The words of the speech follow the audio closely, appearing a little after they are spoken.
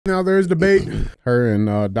Now there's debate. Her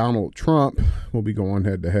and Donald Trump will be going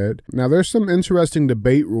head to head. Now there's some interesting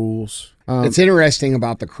debate rules. It's interesting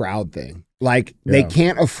about the crowd thing. Like they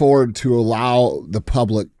can't afford to allow the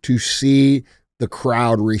public to see the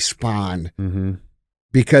crowd respond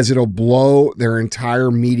because it'll blow their entire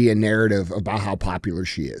media narrative about how popular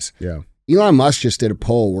she is. Yeah. Elon Musk just did a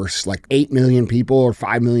poll where it's like 8 million people or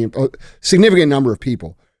 5 million, significant number of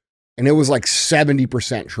people. And it was like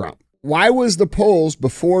 70% Trump. Why was the polls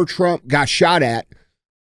before Trump got shot at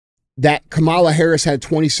that Kamala Harris had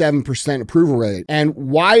 27% approval rate? And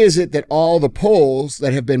why is it that all the polls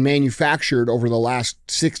that have been manufactured over the last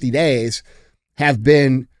 60 days have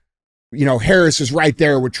been, you know, Harris is right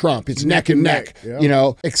there with Trump. It's neck and neck, you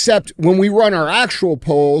know, except when we run our actual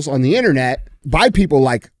polls on the internet by people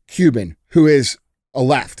like Cuban, who is a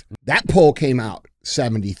left, that poll came out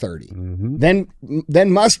 70-30.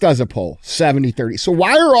 Then Musk does a poll 70-30. So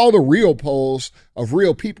why are all the real polls of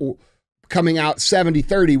real people coming out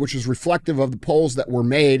 70-30, which is reflective of the polls that were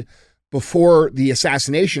made before the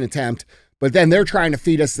assassination attempt? But then they're trying to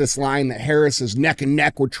feed us this line that Harris is neck and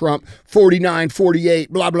neck with Trump, 49-48,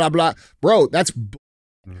 blah, blah, blah. Bro, that's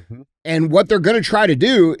and what they're going to try to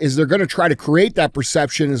do is they're going to try to create that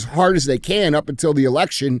perception as hard as they can up until the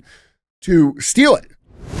election to steal it.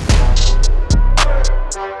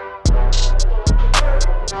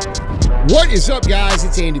 What is up, guys?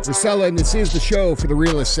 It's Andy Frisella, and this is the show for the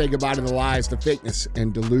realists. Say goodbye to the lies, the fakeness,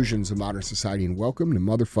 and delusions of modern society, and welcome to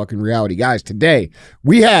motherfucking reality. Guys, today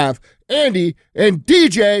we have Andy and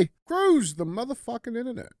DJ Cruise the motherfucking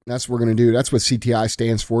internet. That's what we're going to do. That's what CTI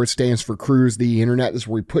stands for. It stands for Cruise the Internet. This is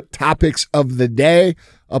where we put topics of the day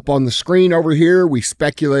up on the screen over here. We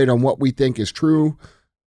speculate on what we think is true,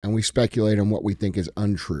 and we speculate on what we think is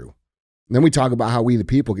untrue. And then we talk about how we, the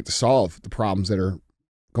people, get to solve the problems that are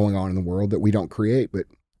going on in the world that we don't create, but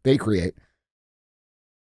they create.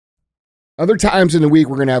 Other times in the week,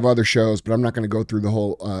 we're going to have other shows, but I'm not going to go through the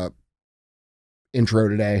whole intro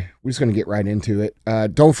today. We're just going to get right into it.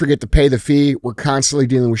 Don't forget to pay the fee. We're constantly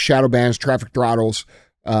dealing with shadow bans, traffic throttles,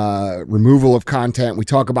 removal of content. We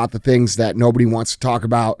talk about the things that nobody wants to talk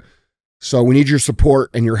about. So we need your support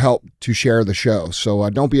and your help to share the show. So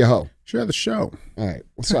don't be a hoe. Share the show. All right.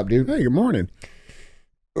 What's up, dude? Hey, good morning.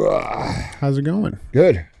 How's it going?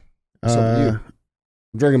 Good. What's up with you?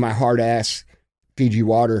 I'm drinking my hard ass Fiji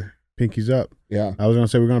water. Pinky's up. Yeah. I was gonna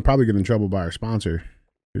say we're gonna probably get in trouble by our sponsor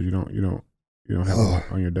because you don't have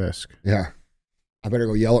it on your desk. Yeah. I better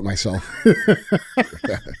go yell at myself.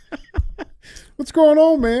 What's going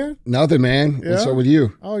on, man? Nothing, man. Yeah? What's up with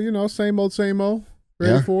you? Oh, same old, same old.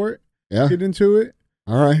 Ready for it? Yeah. Get into it.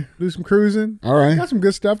 All right. Do some cruising. All right. Got some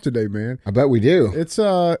good stuff today, man. I bet we do. It's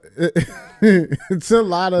it's a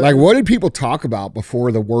lot of like, what did people talk about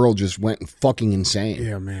before the world just went fucking insane?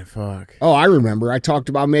 Yeah, man, fuck. Oh, I remember. I talked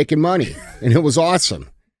about making money, and it was awesome.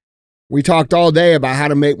 We talked all day about how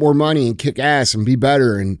to make more money and kick ass and be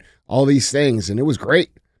better and all these things, and it was great.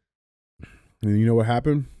 And you know what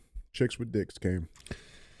happened? Chicks with dicks came.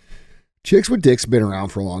 Chicks with dicks been around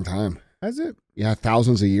for a long time. Has it? Yeah,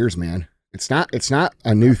 thousands of years, man. It's not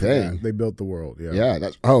a new thing. They built the world. Yeah.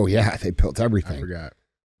 Yeah. They built everything. I forgot.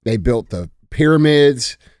 They built the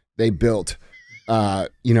pyramids. They built,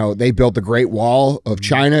 they built the Great Wall of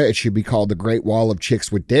China. It should be called the Great Wall of Chicks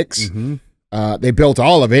with Dicks. They built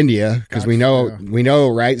all of India because we know,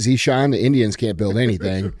 right? Zishan, the Indians can't build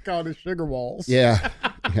anything. Called it sugar walls. Yeah.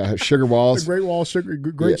 Yeah. Sugar walls. The Great Wall, sugar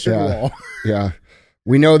wall. Yeah.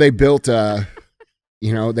 We know they built,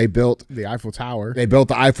 they built the Eiffel Tower. They built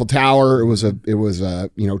the Eiffel Tower. It was a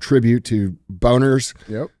tribute to boners.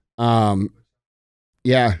 Yep.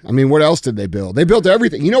 Yeah. I mean, what else did they build? They built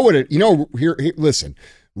everything. Here, listen,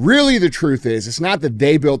 really the truth is it's not that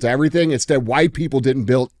they built everything. It's that white people didn't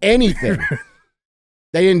build anything.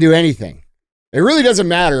 They didn't do anything. It really doesn't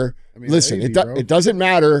matter. I mean, listen, it doesn't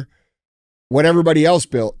matter what everybody else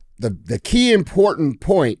built. The key important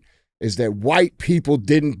point is that white people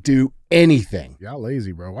didn't do anything. Y'all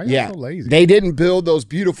lazy, bro. Why y'all so lazy? They didn't build those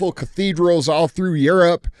beautiful cathedrals all through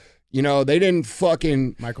Europe. They didn't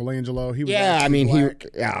fucking Michelangelo. He was black.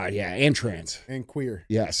 And trans and queer.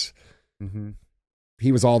 Yes,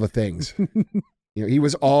 he was all the things. He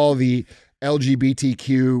was all the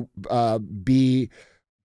LGBTQ B.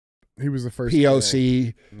 He was the first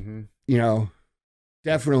POC.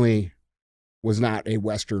 Definitely was not a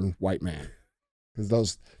Western white man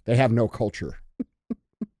because they have no culture.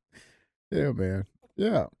 Yeah, man.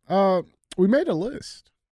 Yeah. We made a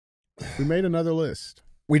list. We made another list.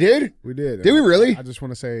 We did? We did. Did we really? I just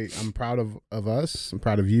want to say I'm proud of us. I'm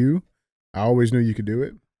proud of you. I always knew you could do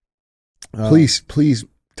it. Please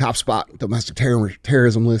top spot, domestic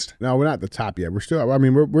terrorism list. No, we're not at the top yet. We're still. I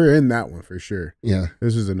mean, we're in that one for sure. Yeah.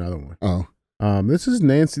 This is another one. Oh. This is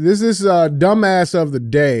Nancy. This is dumbass of the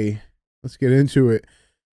day. Let's get into it.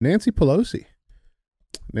 Nancy Pelosi.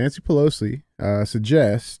 Nancy Pelosi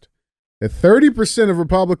suggests that 30% of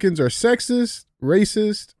Republicans are sexist,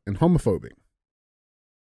 racist, and homophobic.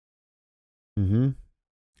 Mm-hmm.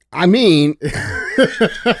 I mean,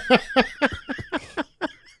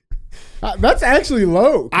 that's actually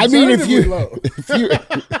low. I mean, if you, low.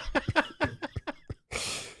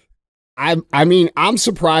 I mean, I'm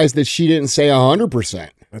surprised that she didn't say 100%.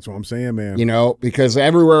 That's what I'm saying, man. You know, because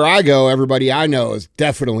everywhere I go, everybody I know is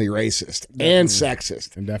definitely racist and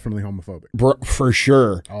sexist. And definitely homophobic. For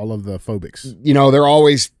sure. All of the phobics. You know, they're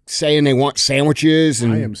always saying they want sandwiches.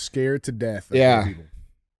 And I am scared to death of yeah. gay people.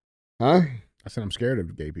 Huh? I said I'm scared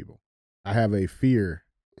of gay people. I have a fear.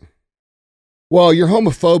 Well, you're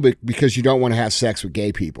homophobic because you don't want to have sex with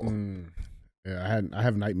gay people. Yeah, I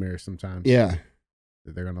have nightmares sometimes. Yeah.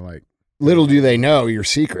 That they're going to like. Little do they know your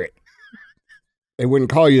secret. They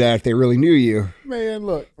wouldn't call you that if they really knew you. Man,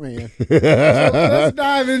 look, man. So let's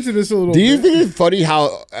dive into this a little bit. Do you think it's funny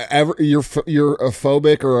how you're a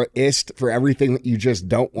phobic or a ist for everything that you just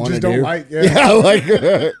don't want to do? Just don't like, yeah. Yeah, like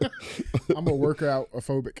I'm a workout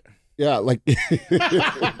phobic. Yeah, like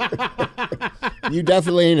you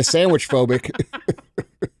definitely ain't a sandwich phobic.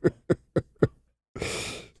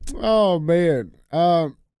 Oh man.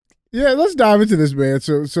 Yeah, let's dive into this, man.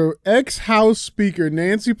 So ex-House Speaker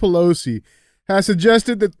Nancy Pelosi has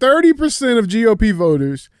suggested that 30% of GOP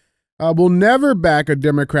voters will never back a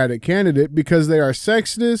Democratic candidate because they are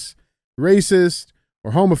sexist, racist,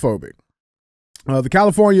 or homophobic. The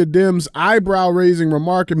California Dems' eyebrow-raising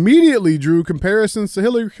remark immediately drew comparisons to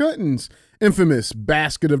Hillary Clinton's infamous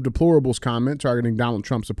basket of deplorables comment targeting Donald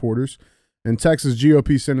Trump supporters and Texas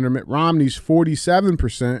GOP Senator Mitt Romney's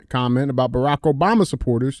 47% comment about Barack Obama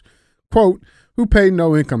supporters, quote, who paid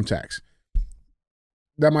no income tax.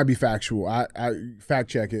 That might be factual. I fact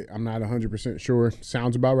check it. I'm not 100% sure.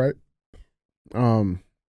 Sounds about right.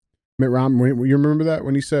 Mitt Romney, you remember that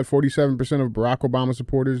when he said 47% of Barack Obama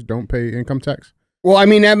supporters don't pay income tax? Well, I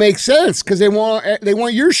mean, that makes sense because they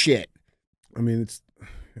want your shit. I mean,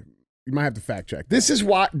 you might have to fact check. This is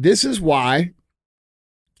why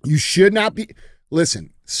you should not be.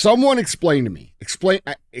 Listen, someone explain to me.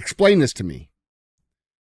 Explain this to me.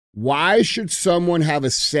 Why should someone have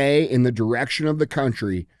a say in the direction of the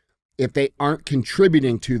country if they aren't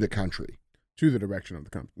contributing to the country? To the direction of the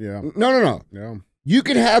country. Yeah. No. Yeah. You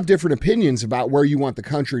can have different opinions about where you want the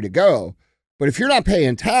country to go, but if you're not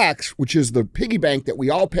paying tax, which is the piggy bank that we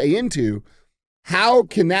all pay into, how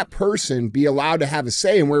can that person be allowed to have a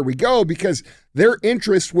say in where we go? Because their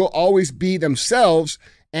interest will always be themselves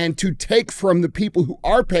and to take from the people who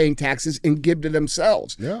are paying taxes and give to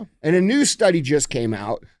themselves. Yeah. And a new study just came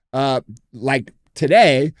out, like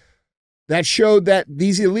today, that showed that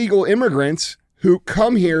these illegal immigrants who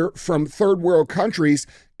come here from third world countries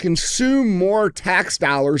consume more tax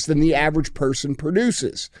dollars than the average person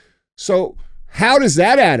produces. So how does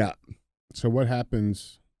that add up? So what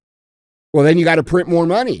happens? Well, then you got to print more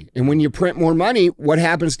money. And when you print more money, what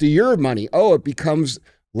happens to your money? Oh, it becomes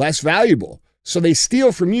less valuable. So they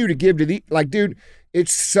steal from you to give to the, like, dude,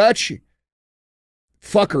 it's such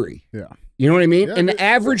fuckery. Yeah. You know what I mean? Yeah, and the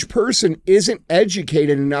average person isn't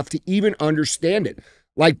educated enough to even understand it.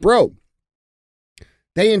 Like, bro,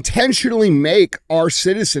 they intentionally make our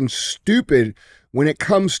citizens stupid when it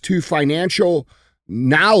comes to financial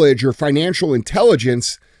knowledge or financial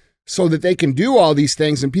intelligence so that they can do all these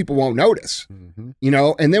things and people won't notice, you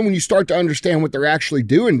know? And then when you start to understand what they're actually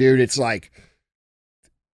doing, dude, it's like,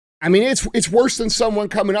 I mean, it's worse than someone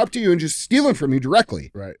coming up to you and just stealing from you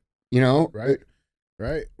directly. Right. You know? Right.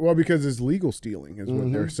 Right. Well, because it's legal stealing is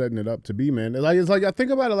what they're setting it up to be, man. It's like I think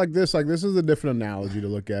about it like this. Like, this is a different analogy to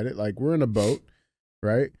look at it. Like, we're in a boat,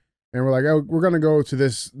 right? And we're like, oh, we're gonna go to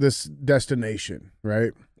this destination,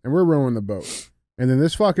 right? And we're rowing the boat. And then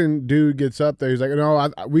this fucking dude gets up there. He's like,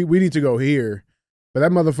 no, we need to go here, but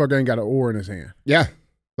that motherfucker ain't got an oar in his hand. Yeah.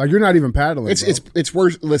 Like, you're not even paddling. It's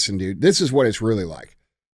worse. Listen, dude, this is what it's really like.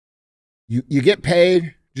 You get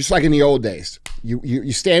paid just like in the old days.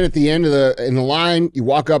 You stand at the end of in the line, you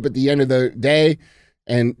walk up at the end of the day,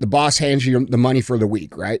 and the boss hands you the money for the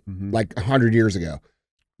week, right? Like 100 years ago.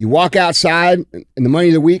 You walk outside and the money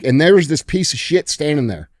of the week, and there's this piece of shit standing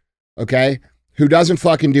there, okay, who doesn't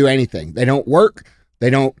fucking do anything. They don't work.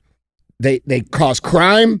 They cause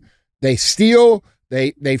crime. They steal.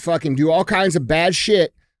 They fucking do all kinds of bad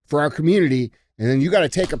shit for our community, and then you got to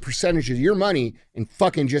take a percentage of your money and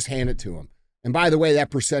fucking just hand it to them. And by the way, that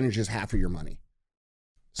percentage is half of your money.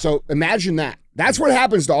 So imagine that. That's what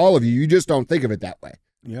happens to all of you. You just don't think of it that way.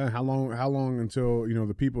 Yeah. How long until,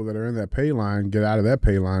 the people that are in that pay line get out of that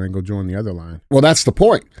pay line and go join the other line? Well, that's the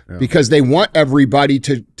point, because they want everybody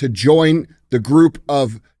to join the group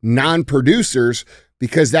of non-producers,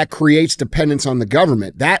 because that creates dependence on the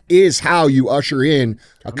government. That is how you usher in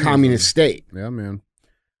a communist state. Yeah, man.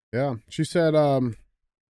 Yeah. She said,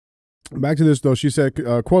 back to this, though. She said,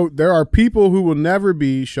 quote, there are people who will never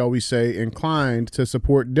be, shall we say, inclined to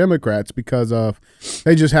support Democrats because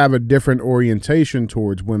they just have a different orientation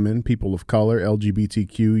towards women, people of color,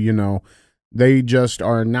 LGBTQ, they just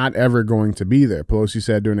are not ever going to be there. Pelosi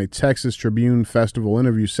said during a Texas Tribune Festival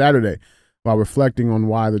interview Saturday while reflecting on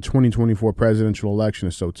why the 2024 presidential election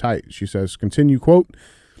is so tight. She says, continue, quote,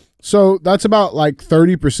 so that's about like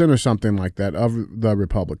 30% or something like that of the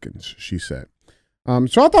Republicans, she said.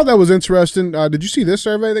 So I thought that was interesting. Did you see this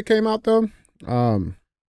survey that came out, though?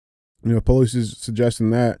 Pelosi's suggesting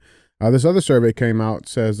that. This other survey came out,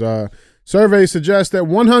 says, survey suggests that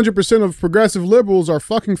 100% of progressive liberals are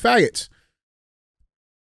fucking faggots.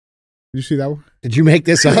 Did you see that one? Did you make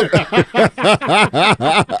this up?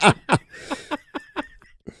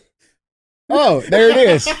 Oh, there it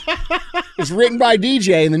is. It's written by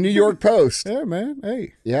DJ in the New York Post. Yeah, man.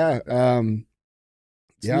 Hey. Yeah.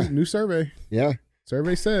 Yeah. New survey. Yeah.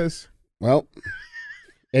 Survey says. Well,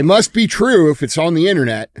 it must be true if it's on the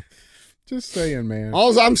internet. Just saying, man.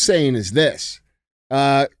 All I'm saying is this.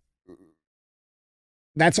 That's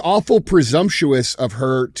awful presumptuous of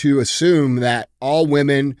her to assume that all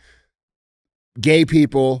women, gay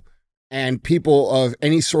people, and people of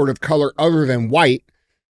any sort of color other than white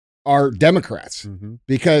are Democrats. Mm-hmm.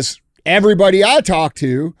 Because everybody I talk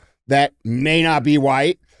to that may not be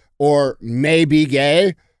white or may be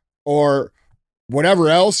gay or whatever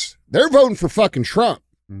else, they're voting for fucking Trump.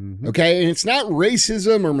 Mm-hmm. Okay? And it's not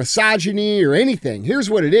racism or misogyny or anything. Here's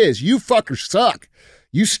what it is. You fuckers suck.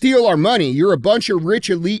 You steal our money. You're a bunch of rich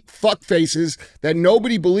elite fuckfaces that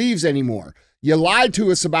nobody believes anymore. You lied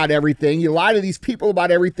to us about everything. You lie to these people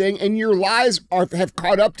about everything, and your lies have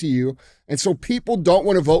caught up to you, and so people don't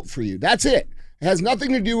want to vote for you. That's it. It has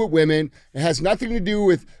nothing to do with women. It has nothing to do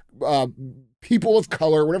with people of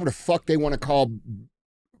color, whatever the fuck they want to call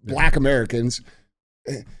black Americans.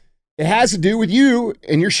 It has to do with you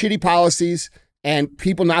and your shitty policies and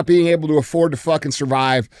people not being able to afford to fucking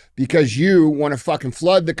survive because you want to fucking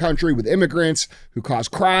flood the country with immigrants who cause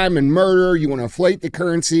crime and murder. You want to inflate the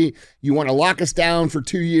currency. You want to lock us down for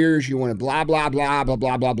 2 years. You want to blah, blah, blah, blah,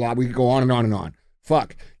 blah, blah, blah. We could go on and on and on.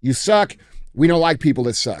 Fuck. You suck. We don't like people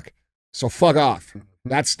that suck. So fuck off.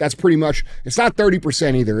 That's pretty much, it's not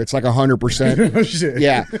 30% either. It's like 100%. Oh, shit.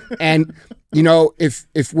 Yeah. And,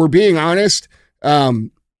 if we're being honest,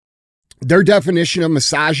 their definition of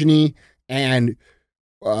misogyny and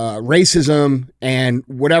racism and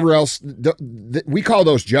whatever else, we call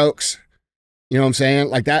those jokes. You know what I'm saying?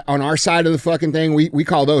 Like that on our side of the fucking thing, we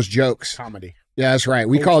call those jokes. Comedy. Yeah, that's right.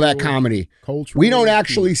 We call that comedy. We don't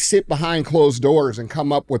actually sit behind closed doors and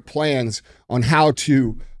come up with plans on how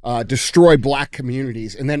to destroy black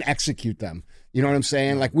communities and then execute them. You know what I'm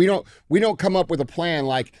saying? Like we don't come up with a plan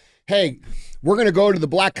like, hey, we're going to go to the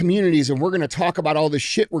black communities and we're going to talk about all this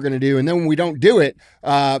shit we're going to do. And then when we don't do it,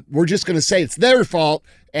 we're just going to say it's their fault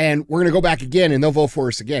and we're going to go back again and they'll vote for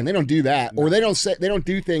us again. They don't do that. No. Or they don't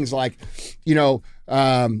do things like, we don't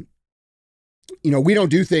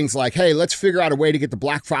do things like, hey, let's figure out a way to get the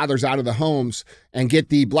black fathers out of the homes and get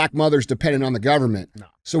the black mothers dependent on the government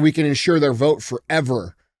so we can ensure their vote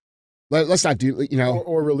forever. Let's not do,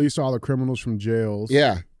 Or release all the criminals from jails.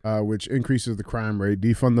 Yeah. Which increases the crime rate,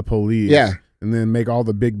 defund the police. Yeah. And then make all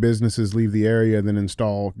the big businesses leave the area and then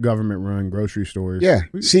install government-run grocery stores. Yeah.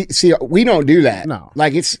 See, we don't do that. No.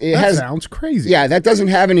 Like that sounds crazy. Yeah, that doesn't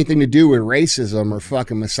have anything to do with racism or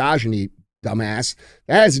fucking misogyny, dumbass.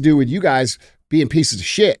 That has to do with you guys being pieces of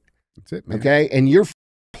shit. That's it, man. Okay? And your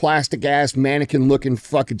plastic-ass, mannequin-looking,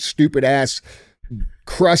 fucking stupid-ass,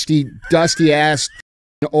 crusty, dusty-ass,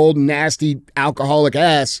 old, nasty, alcoholic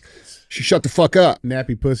ass should shut the fuck up.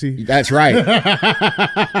 Nappy pussy. That's right.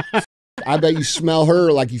 I bet you smell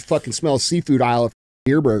her like you fucking smell seafood aisle of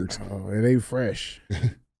Deerbergs. Oh, it ain't fresh.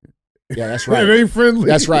 Yeah, that's right. It ain't friendly.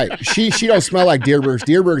 That's right. She don't smell like Deerbergs.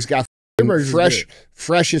 Deerbergs got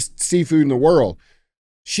freshest seafood in the world.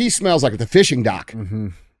 She smells like the fishing dock. Mm-hmm.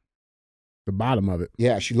 The bottom of it.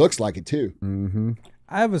 Yeah, she looks like it too. Mm-hmm.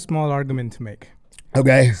 I have a small argument to make.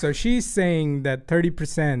 Okay. So she's saying that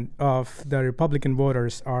 30% of the Republican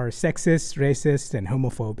voters are sexist, racist, and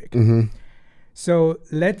homophobic. Mm-hmm. So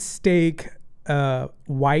let's take a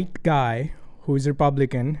white guy who's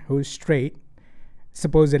Republican, who's straight,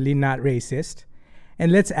 supposedly not racist,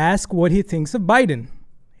 and let's ask what he thinks of Biden.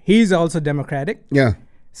 he's also Democratic. Yeah.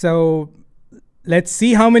 So let's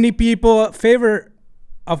see how many people favor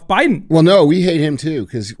of Biden. Well, no, we hate him too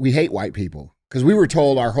because we hate white people. Because we were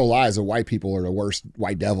told our whole lives that white people are the worst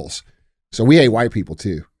white devils. So we hate white people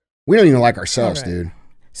too. We don't even like ourselves, dude.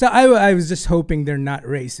 So I was just hoping they're not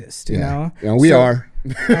racist, you know? Yeah, we are.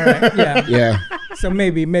 All right, yeah. Yeah. So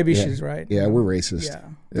maybe she's right. Yeah, we're racist. Yeah.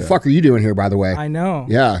 The fuck are you doing here, by the way? I know.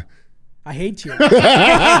 Yeah. I hate you.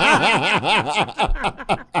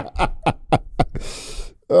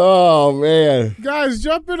 Oh, man. Guys,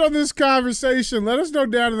 jump in on this conversation. Let us know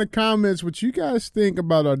down in the comments what you guys think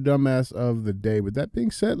about our dumbass of the day. With that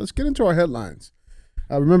being said, let's get into our headlines.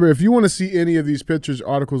 Remember, if you want to see any of these pictures,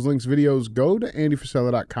 articles, links, videos, go to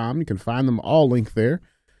andyfrisella.com. You can find them all linked there.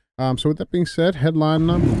 So with that being said, headline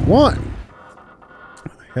number one.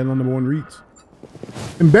 Headline number one reads,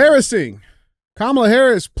 embarrassing. Kamala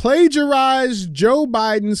Harris plagiarized Joe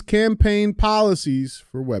Biden's campaign policies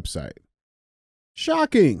for website.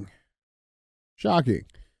 Shocking. Shocking.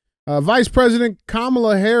 Vice President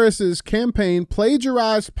Kamala Harris's campaign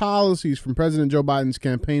plagiarized policies from President Joe Biden's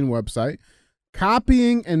campaign website,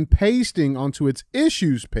 copying and pasting onto its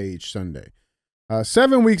issues page Sunday,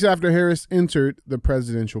 7 weeks after Harris entered the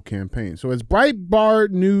presidential campaign. So as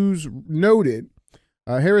Breitbart News noted,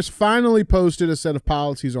 Harris finally posted a set of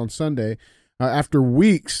policies on Sunday after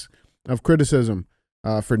weeks of criticism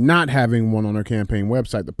for not having one on her campaign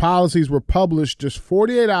website. The policies were published just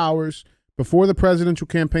 48 hours before the presidential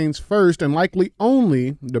campaign's first and likely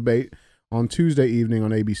only debate on Tuesday evening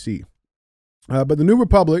on ABC. But the New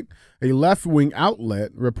Republic, a left-wing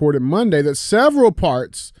outlet, reported Monday that several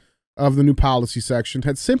parts of the new policy section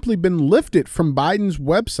had simply been lifted from Biden's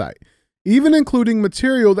website, even including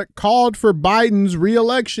material that called for Biden's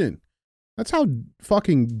re-election. That's how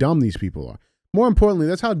fucking dumb these people are. More importantly,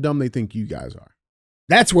 that's how dumb they think you guys are.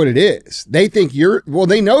 That's what it is. They think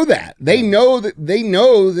they know that. They know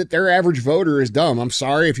that their average voter is dumb. I'm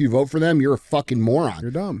sorry if you vote for them, you're a fucking moron.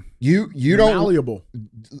 You're dumb. You're don't malleable.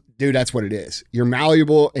 Dude, that's what it is. You're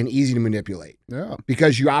malleable and easy to manipulate. Yeah.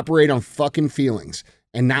 Because you operate on fucking feelings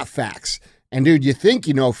and not facts. And dude, you think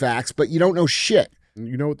you know facts, but you don't know shit.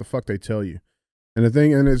 You know what the fuck they tell you. And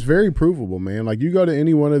it's very provable, man. Like you go to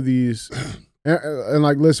any one of these and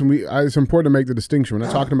like, listen, it's important to make the distinction. We're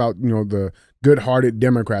not talking about, the good-hearted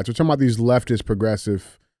Democrats. We're talking about these leftist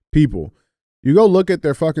progressive people. You go look at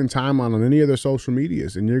their fucking timeline on any of their social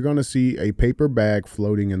medias, and you're going to see a paper bag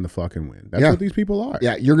floating in the fucking wind. That's what these people are.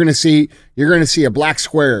 Yeah, you're going to see a black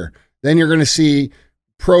square. Then you're going to see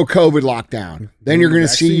pro-COVID lockdown. Then you're going to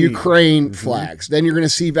see Ukraine flags. Then you're going to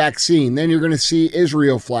see vaccine. Then you're going to see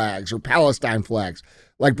Israel flags or Palestine flags.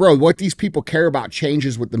 Like, bro, what these people care about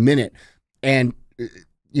changes with the minute. And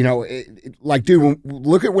like, dude,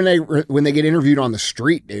 look at when they get interviewed on the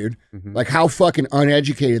street, dude. Like how fucking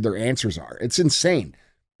uneducated their answers are. It's insane.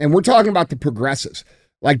 And we're talking about the progressives.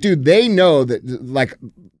 Like, dude, they know that like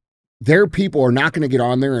their people are not going to get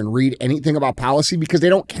on there and read anything about policy because they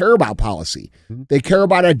don't care about policy. They care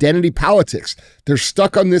about identity politics. They're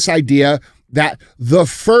stuck on this idea that the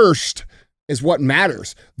first is what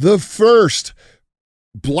matters. The first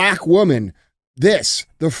black woman this,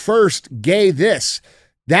 the first gay this.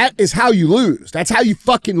 That is how you lose. That's how you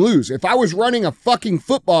fucking lose. If I was running a fucking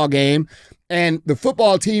football game and the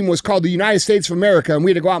football team was called the United States of America and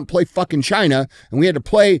we had to go out and play fucking China and we had to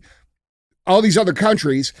play all these other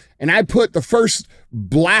countries and I put the first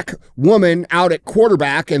black woman out at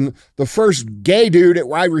quarterback and the first gay dude at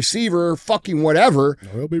wide receiver, fucking whatever,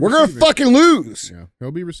 we're going to fucking lose. Yeah,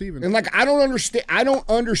 he'll be receiving. And like, I don't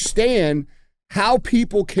understand how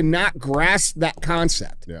people cannot grasp that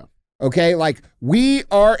concept. Yeah. Okay. Like we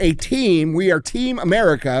are a team. We are Team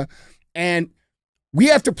America and we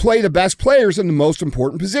have to play the best players in the most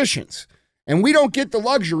important positions. And we don't get the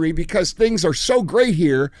luxury because things are so great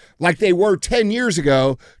here, like they were 10 years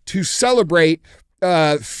ago, to celebrate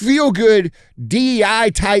feel-good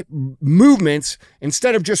DEI type movements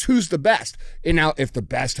instead of just who's the best. And now if the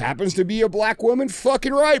best happens to be a black woman,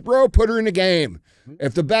 fucking right, bro, put her in the game.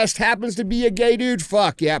 If the best happens to be a gay dude,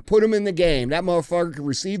 fuck yeah, put him in the game. That motherfucker can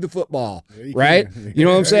receive the football, right? You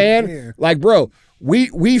know what I'm saying? Like, bro, I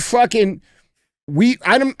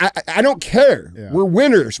don't care. Yeah. We're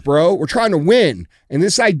winners, bro. We're trying to win. And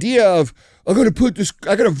this idea of I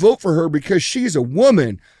gotta vote for her because she's a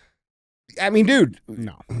woman. I mean, dude.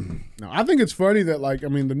 No. I think it's funny that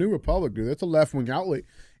the New Republic, dude, that's a left-wing outlet.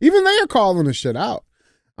 Even they are calling this shit out.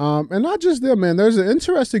 And not just them, man. There's an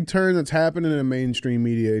interesting turn that's happening in the mainstream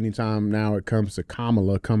media anytime now it comes to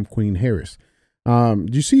Kamala, Queen Harris. Do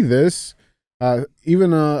you see this?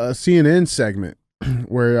 Even a CNN segment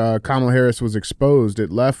where Kamala Harris was exposed, it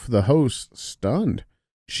left the host stunned.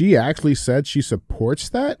 she actually said she supports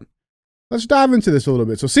that? Let's dive into this a little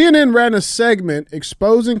bit. So CNN ran a segment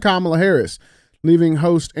exposing Kamala Harris, leaving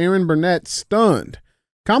host Aaron Burnett stunned.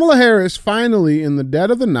 Kamala Harris finally, in the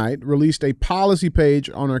dead of the night, released a policy page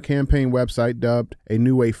on her campaign website dubbed A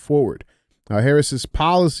New Way Forward. Harris's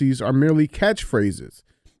policies are merely catchphrases.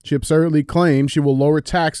 She absurdly claims she will lower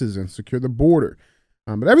taxes and secure the border.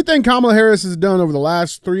 But everything Kamala Harris has done over the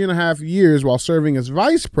last 3.5 years while serving as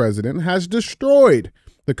vice president has destroyed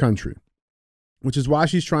the country, which is why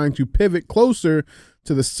she's trying to pivot closer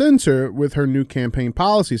to the center with her new campaign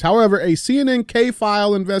policies. However, a CNN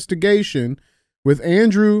K-file investigation with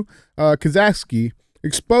Andrew Kazaski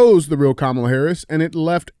exposed the real Kamala Harris, and it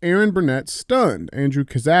left Aaron Burnett stunned. Andrew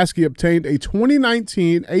Kazaski obtained a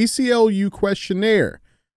 2019 ACLU questionnaire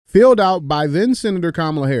filled out by then Senator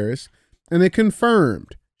Kamala Harris, and it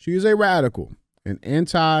confirmed she is a radical and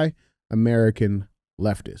anti-American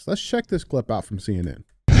leftist. Let's check this clip out from CNN.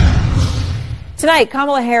 Tonight,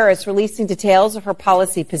 Kamala Harris releasing details of her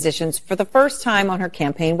policy positions for the first time on her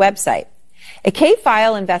campaign website. A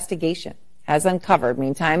K-file investigation has uncovered,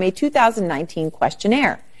 meantime, a 2019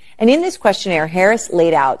 questionnaire. And in this questionnaire, Harris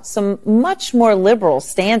laid out some much more liberal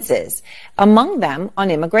stances, among them on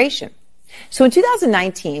immigration. So in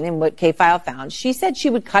 2019, in what K-file found, she said she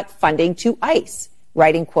would cut funding to ICE,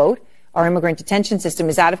 writing, quote, "Our immigrant detention system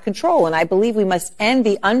is out of control, and I believe we must end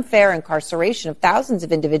the unfair incarceration of thousands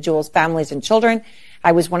of individuals, families, and children.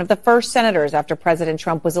 I was one of the first senators after President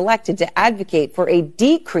Trump was elected to advocate for a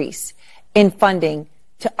decrease in funding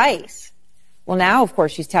to ICE." Well, now, of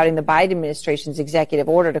course, she's touting the Biden administration's executive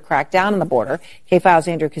order to crack down on the border. K-File's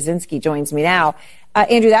Andrew Kaczynski joins me now.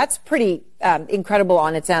 Andrew, that's pretty incredible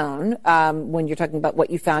on its own when you're talking about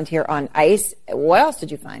what you found here on ICE. What else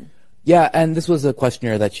did you find? Yeah, and this was a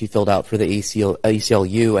questionnaire that she filled out for the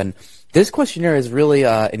ACLU, and this questionnaire is really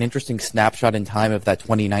an interesting snapshot in time of that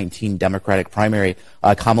 2019 Democratic primary.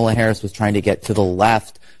 Kamala Harris was trying to get to the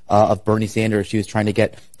left of Bernie Sanders. She was trying to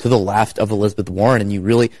get to the left of Elizabeth Warren, and you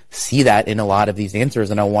really see that in a lot of these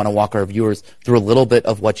answers, and I want to walk our viewers through a little bit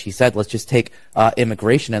of what she said. Let's just take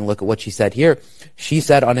immigration and look at what she said here. She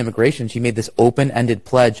said on immigration, she made this open-ended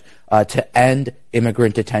pledge to end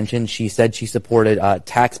immigrant detention. She said she supported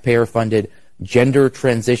taxpayer-funded gender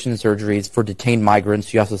transition surgeries for detained migrants.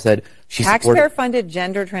 She also said she supported taxpayer-funded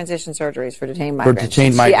gender transition surgeries for detained migrants.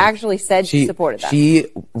 She actually said she supported that. She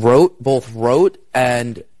both wrote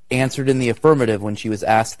and answered in the affirmative when she was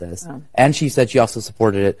asked this. Oh. And she said she also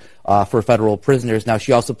supported it for federal prisoners. Now,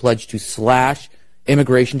 she also pledged to slash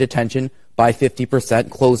immigration detention by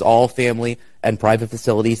 50%, close all family and private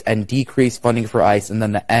facilities, and decrease funding for ICE, and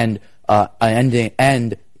then end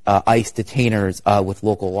ICE detainers with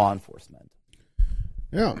local law enforcement.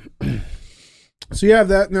 Yeah. So you have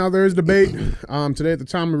that. Now there's debate today at the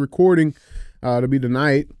time of recording. To be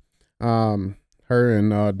tonight. Her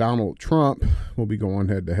and Donald Trump will be going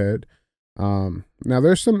head to head. Now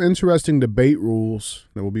there's some interesting debate rules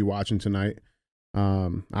that we'll be watching tonight.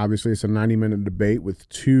 Obviously it's a 90-minute debate with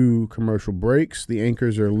 2 commercial breaks. The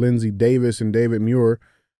anchors are Lindsey Davis and David Muir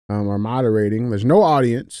are moderating. There's no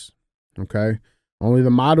audience. Okay. Only the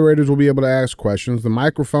moderators will be able to ask questions. The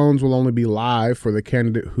microphones will only be live for the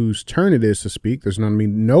candidate whose turn it is to speak. There's going to be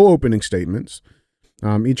no opening statements.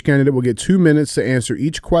 Each candidate will get 2 minutes to answer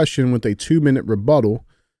each question with a 2-minute rebuttal.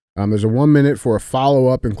 There's a 1 minute for a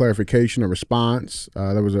follow-up and clarification or response.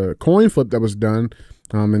 There was a coin flip that was done,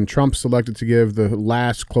 and Trump selected to give the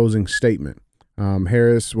last closing statement.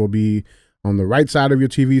 Harris will be on the right side of your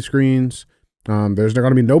TV screens. There's going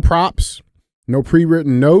to be no props, no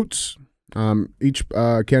pre-written notes. Each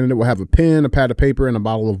candidate will have a pen, a pad of paper, and a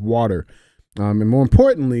bottle of water. And more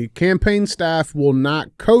importantly, campaign staff will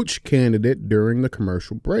not coach candidate during the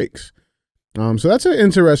commercial breaks. So that's an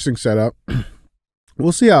interesting setup.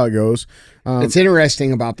 We'll see how it goes. It's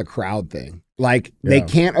interesting about the crowd thing. Like, they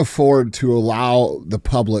can't afford to allow the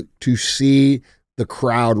public to see the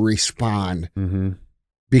crowd respond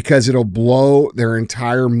because it'll blow their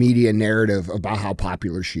entire media narrative about how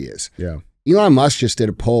popular she is. Yeah. Elon Musk just did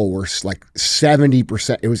a poll where like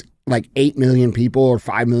 70%, it was like 8 million people or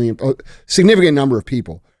 5 million, significant number of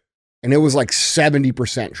people. And it was like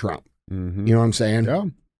 70% Trump. You know what I'm saying? Yeah.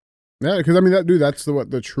 Yeah, because I mean, that's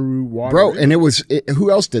the true water. Bro, and who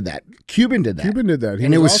else did that? Cuban did that. Cuban did that.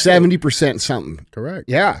 And it was 70% something. Correct.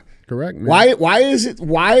 Yeah. Correct. Man.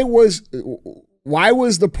 Why was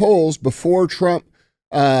the polls before Trump,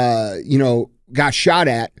 got shot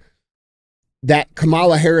at, that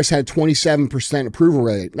Kamala Harris had 27% approval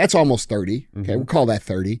rate? That's almost 30. Okay, we'll call that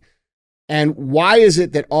 30. And why is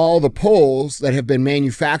it that all the polls that have been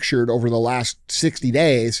manufactured over the last 60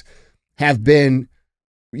 days have been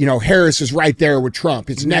Harris is right there with Trump.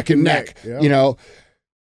 It's neck and neck, yeah.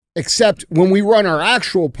 Except when we run our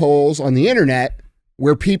actual polls on the internet,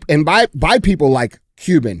 where people, and by people like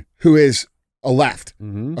Cuban, who is a left,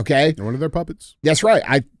 okay? One of their puppets. That's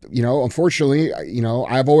right. Unfortunately,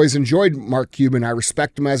 I've always enjoyed Mark Cuban. I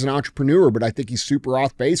respect him as an entrepreneur, but I think he's super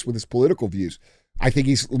off base with his political views. I think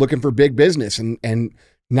he's looking for big business and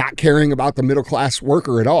not caring about the middle-class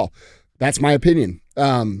worker at all. That's my opinion.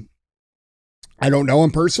 I don't know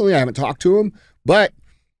him personally. I haven't talked to him, but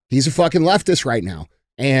he's a fucking leftist right now.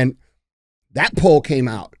 And that poll came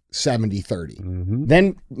out 70-30.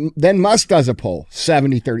 Then Musk does a poll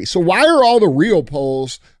 70-30. So why are all the real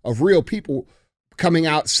polls of real people coming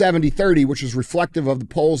out 70-30, which is reflective of the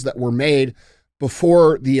polls that were made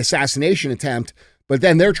before the assassination attempt? But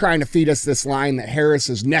then they're trying to feed us this line that Harris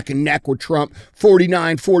is neck and neck with Trump,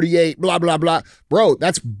 49-48, blah, blah, blah. Bro,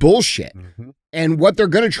 that's bullshit. And what they're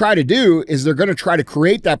going to try to do is they're going to try to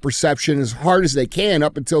create that perception as hard as they can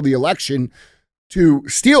up until the election to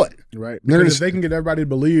steal it. Right. Because if they can get everybody to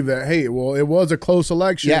believe that, hey, well, it was a close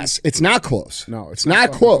election. Yes, it's not close. No, it's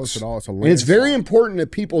not close at all. It's a and it's very important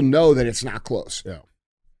that people know that it's not close. Yeah.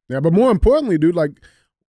 Yeah, but more importantly, dude, like,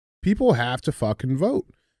 people have to fucking vote.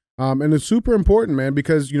 And it's super important, man,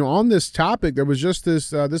 because, on this topic, there was just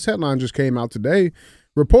this headline just came out today.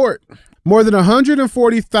 Report. More than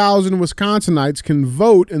 140,000 Wisconsinites can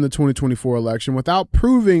vote in the 2024 election without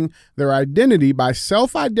proving their identity by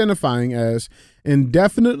self-identifying as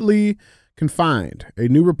indefinitely confined. A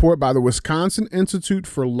new report by the Wisconsin Institute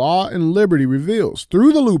for Law and Liberty reveals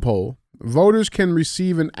through the loophole, voters can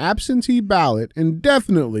receive an absentee ballot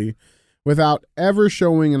indefinitely without ever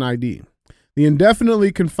showing an ID. The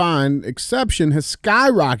indefinitely confined exception has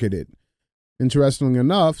skyrocketed, interestingly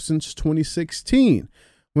enough, since 2016.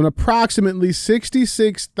 When approximately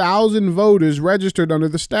 66,000 voters registered under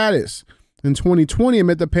the status. In 2020,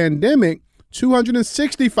 amid the pandemic,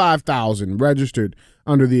 265,000 registered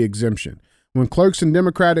under the exemption. When clerks in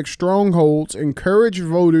Democratic strongholds encouraged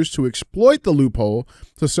voters to exploit the loophole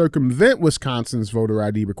to circumvent Wisconsin's voter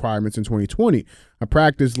ID requirements in 2020, a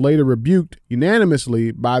practice later rebuked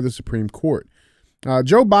unanimously by the Supreme Court.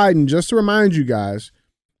 Joe Biden, just to remind you guys,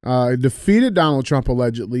 defeated Donald Trump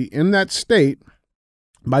allegedly in that state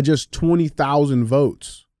by just 20,000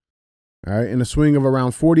 votes, all right, in a swing of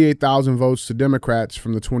around 48,000 votes to Democrats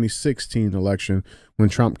from the 2016 election when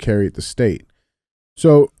Trump carried the state.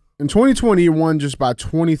 So in 2020, he won just by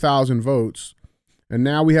 20,000 votes, and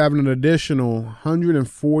now we have an additional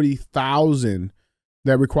 140,000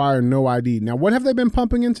 that require no ID. Now, what have they been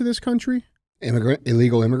pumping into this country?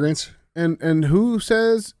 Illegal immigrants. And who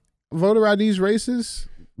says voter ID is racist?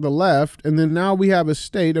 The left. And then now we have a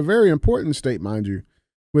state, a very important state, mind you,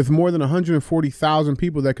 with more than 140,000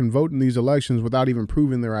 people that can vote in these elections without even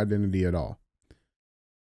proving their identity at all.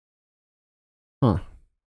 Huh.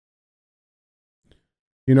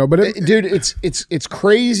 But dude, it's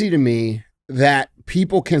crazy to me that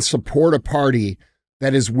people can support a party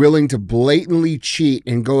that is willing to blatantly cheat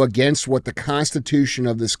and go against what the Constitution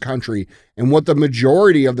of this country and what the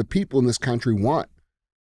majority of the people in this country want.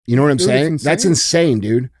 You know what I'm saying? That's insane,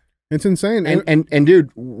 dude. It's insane. And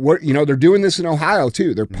dude, what they're doing this in Ohio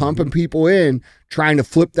too. They're pumping people in, trying to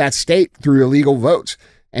flip that state through illegal votes.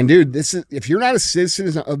 And dude, if you're not a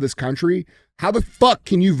citizen of this country, how the fuck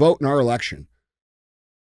can you vote in our election?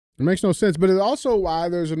 It makes no sense. But it's also why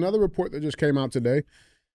there's another report that just came out today.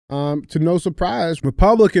 To no surprise,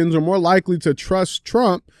 Republicans are more likely to trust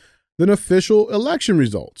Trump than official election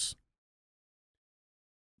results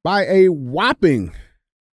by a whopping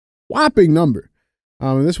number.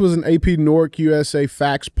 And this was an AP Norc USA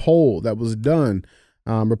Facts poll that was done.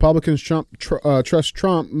 Republicans trust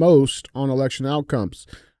Trump most on election outcomes,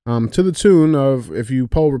 to the tune of, if you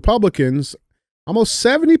poll Republicans, almost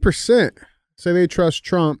 70% say they trust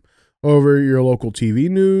Trump over your local TV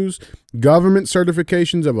news, government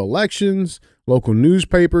certifications of elections, local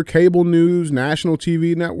newspaper, cable news, national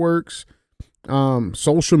TV networks,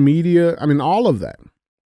 social media. I mean, all of that.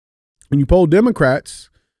 When you poll Democrats,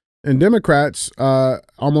 almost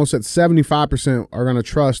at 75% are going to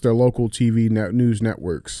trust their local TV news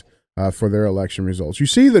networks for their election results. You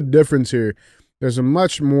see the difference here. There's a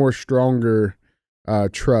much more stronger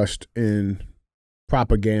trust in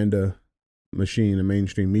propaganda machine and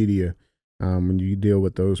mainstream media when you deal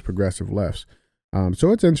with those progressive lefts.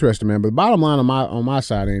 So it's interesting, man. But the bottom line on my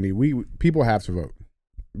side, Andy, people have to vote.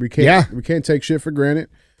 We can't take shit for granted.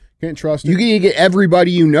 Can't trust it. You can get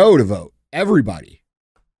everybody to vote. Everybody.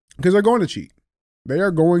 Because they're going to cheat. They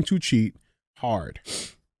are going to cheat hard.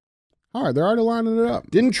 They're already lining it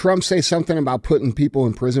up. Didn't Trump say something about putting people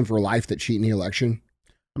in prison for life that cheat in the election?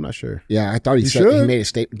 I'm not sure. Yeah, I thought he made a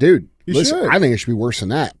statement. Dude, listen, I think it should be worse than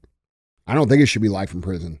that. I don't think it should be life in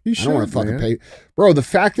prison. I don't want to fucking pay. Bro, the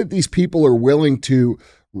fact that these people are willing to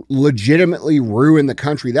legitimately ruin the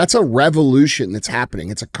country, that's a revolution that's happening.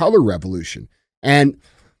 It's a color revolution. And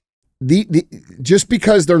just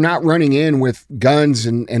because they're not running in with guns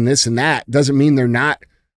and this and that doesn't mean they're not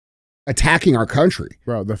attacking our country.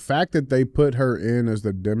 Bro, the fact that they put her in as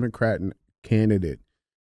the Democrat candidate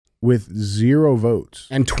with 0 votes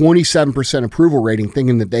and 27% approval rating,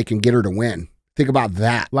 thinking that they can get her to win. Think about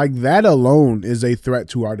that. Like, that alone is a threat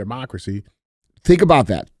to our democracy. Think about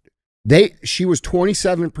that. She was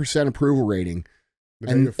 27% approval rating,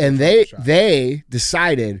 and they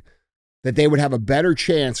decided that they would have a better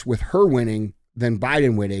chance with her winning than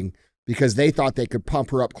Biden winning because they thought they could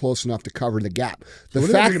pump her up close enough to cover the gap. What do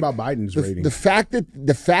you think about Biden's rating? The fact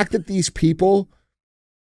that these people,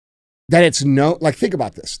 that it's think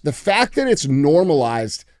about this. The fact that it's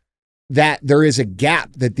normalized that there is a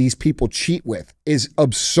gap that these people cheat with is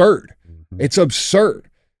absurd. Mm-hmm. It's absurd.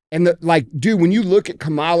 And dude, when you look at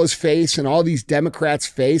Kamala's face and all these Democrats'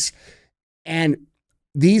 face, and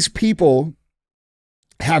these people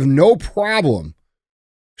have no problem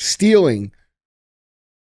stealing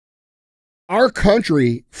our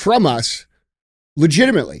country from us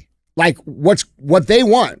legitimately. Like, what they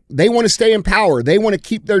want. They want to stay in power. They want to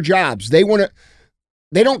keep their jobs. They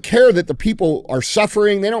don't care that the people are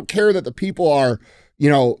suffering. They don't care that the people are,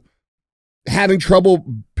 having trouble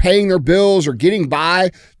paying their bills or getting by.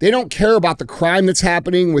 They don't care about the crime that's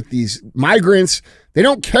happening with these migrants. They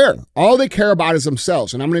don't care. All they care about is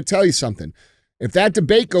themselves. And I'm going to tell you something. If that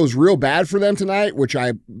debate goes real bad for them tonight, which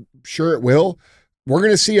I'm sure it will, we're going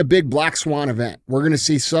to see a big black swan event. We're going to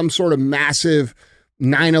see some sort of massive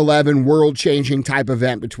 9/11 world-changing type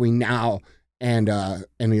event between now and the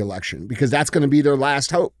election, because that's going to be their last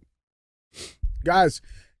hope. Guys,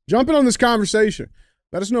 jumping on this conversation,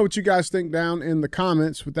 let us know what you guys think down in the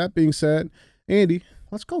comments. With that being said, Andy,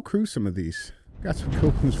 let's go cruise some of these. Got some cool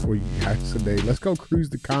ones for you guys today. Let's go cruise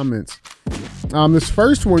the comments. This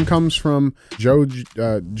first one comes from Joe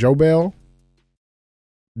Bell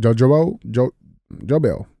 00.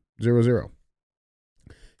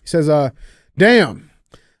 He says, damn,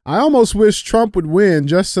 I almost wish Trump would win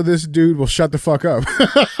just so this dude will shut the fuck up.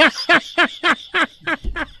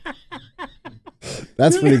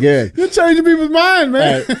 That's pretty good. You're changing people's mind,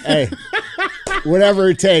 man. Hey, whatever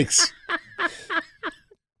it takes.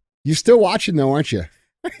 You're still watching though, aren't you?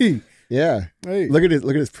 Hey. Yeah. Hey. Look at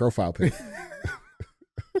his profile pic.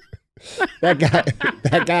 that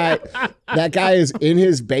guy is in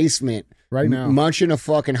his basement right now, munching a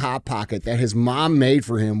fucking Hot Pocket that his mom made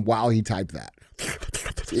for him while he typed that.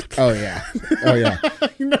 Oh yeah.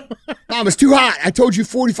 Mom, it's too hot. I told you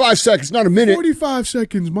 45 seconds, not a minute. 45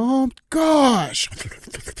 seconds, Mom. Gosh.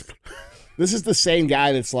 This is the same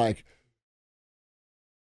guy that's like,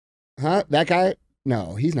 huh? That guy?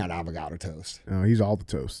 No, he's not avocado toast. No, he's all the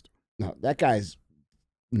toast. No, that guy's,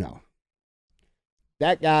 no.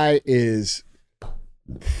 That guy is,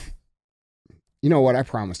 you know what? I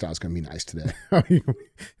promised I was going to be nice today.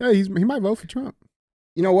 Yeah, he might vote for Trump.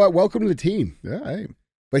 You know what? Welcome to the team. Yeah, hey.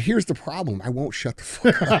 But here's the problem. I won't shut the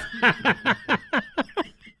fuck up.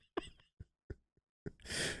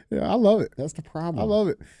 Yeah, I love it. That's the problem. I love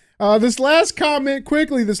it. This last comment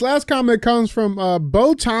comes from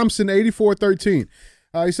Bo Thompson 8413.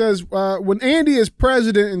 He says, when Andy is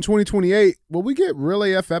president in 2028, will we get Real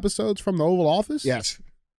AF episodes from the Oval Office? Yes.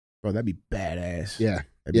 Bro, that'd be badass. Yeah.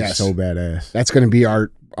 That'd be so badass. That's going to be our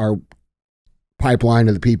pipeline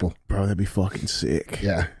to the people. Bro, that'd be fucking sick.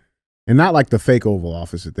 Yeah. And not like the fake Oval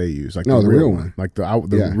Office that they use. Like no, the real one. Like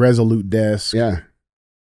the Resolute desk. Yeah.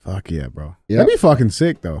 Fuck yeah, bro. Yep. That'd be fucking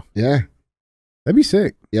sick, though. Yeah. That'd be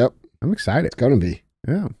sick. Yep. I'm excited. It's going to be.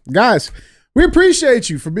 Yeah. Guys, we appreciate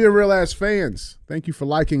you for being real ass fans. Thank you for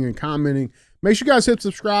liking and commenting. Make sure you guys hit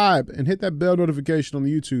subscribe and hit that bell notification on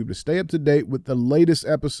the YouTube to stay up to date with the latest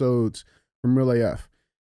episodes from Real AF.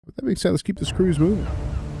 With that being said, let's keep this cruise moving.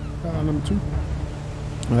 Headline number 2.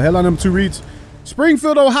 Headline number 2 reads,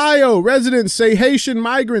 Springfield, Ohio, residents say Haitian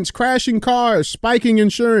migrants crashing cars, spiking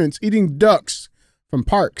insurance, eating ducks from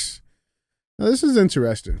parks. Now, this is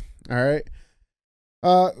interesting. All right.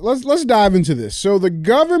 Let's dive into this. So the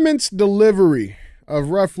government's delivery of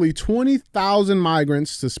roughly 20,000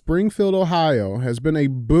 migrants to Springfield, Ohio has been a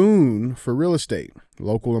boon for real estate,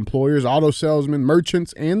 local employers, auto salesmen,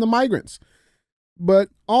 merchants, and the migrants, but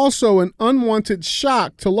also an unwanted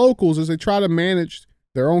shock to locals as they try to manage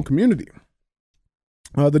their own community.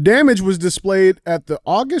 The damage was displayed at the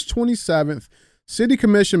August 27th City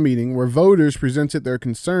Commission meeting where voters presented their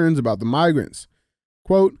concerns about the migrants.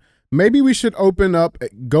 Quote, Maybe we should open up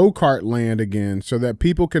go-kart land again so that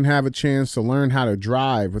people can have a chance to learn how to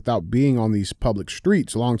drive without being on these public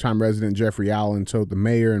streets, longtime resident Jeffrey Allen told the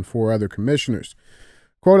mayor and 4 other commissioners.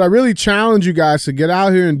 Quote, I really challenge you guys to get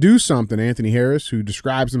out here and do something, Anthony Harris, who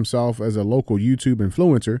describes himself as a local YouTube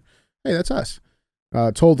influencer, hey, that's us,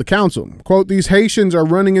 told the council. Quote, these Haitians are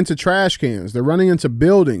running into trash cans. They're running into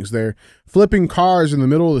buildings. They're flipping cars in the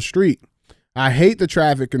middle of the street. I hate the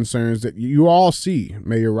traffic concerns that you all see,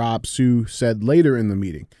 Mayor Rob Sue said later in the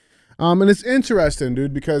meeting. And it's interesting,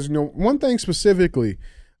 dude, because, you know, one thing specifically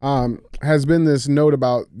has been this note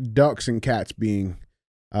about ducks and cats being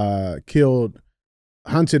hunted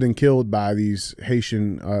and killed by these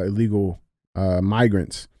Haitian illegal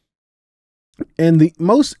migrants. And the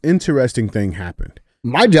most interesting thing happened.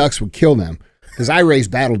 My ducks would kill them because I raise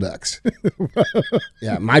battle ducks.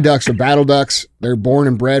 Yeah, my ducks are battle ducks. They're born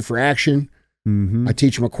and bred for action. Mm-hmm. I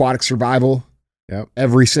teach them aquatic survival Yep.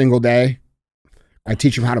 every single day. I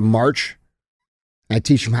teach them how to march. I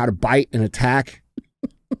teach them how to bite and attack.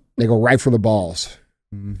 They go right for the balls.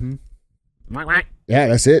 Mm-hmm. Yeah,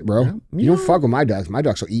 that's it, bro. Yeah. You don't fuck with my ducks. My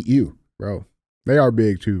ducks will eat you. Bro, they are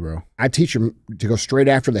big too, bro. I teach them to go straight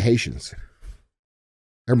after the Haitians.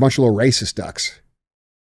 They're a bunch of little racist ducks.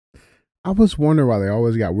 I was wondering why they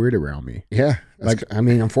always got weird around me. Yeah. I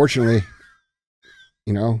mean, unfortunately,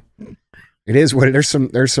 you know, it is what it,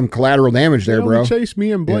 there's some collateral damage there, bro. Chase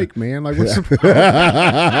me and Blake, man. Like, what's the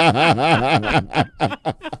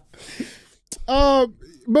problem?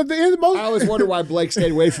 But the most. I always wonder why Blake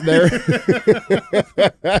stayed away from there.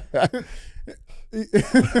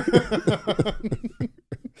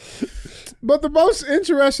 But the most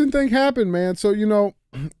interesting thing happened, man. So, you know,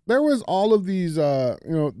 there was all of these, you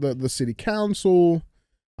know, the city council,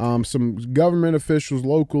 some government officials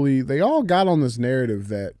locally. They all got on this narrative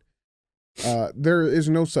that there is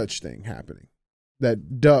no such thing happening,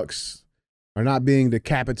 that ducks are not being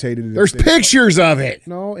decapitated. There's pictures of it.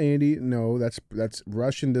 No, Andy, no, that's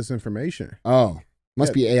Russian disinformation. Oh,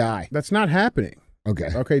 must be AI. That's not happening. Okay.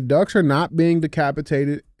 Okay, ducks are not being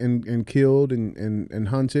decapitated and killed and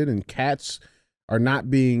hunted, and cats are not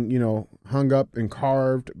being, you know, hung up and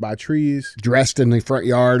carved by trees. Dressed in the front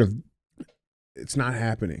yard of. It's not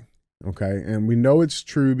happening. Okay, and we know it's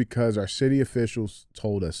true because our city officials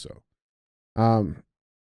told us so.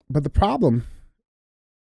 But the problem,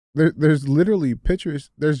 there's literally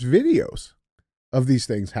pictures, there's videos of these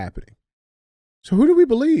things happening. So who do we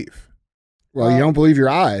believe? Well, you don't believe your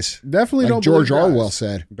eyes. Definitely like don't George believe your Orwell eyes.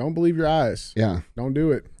 said. Don't believe your eyes. Yeah. Don't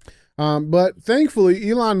do it. But thankfully,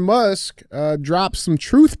 Elon Musk dropped some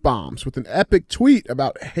truth bombs with an epic tweet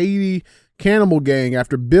about Haiti cannibal gang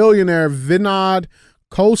after billionaire Vinod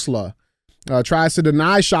Khosla tries to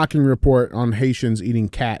deny shocking report on Haitians eating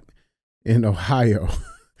cat in Ohio.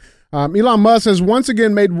 Elon Musk has once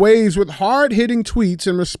again made waves with hard-hitting tweets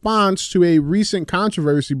in response to a recent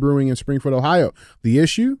controversy brewing in Springfield, Ohio. The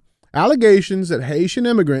issue? Allegations that Haitian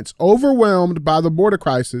immigrants, overwhelmed by the border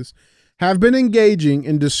crisis, have been engaging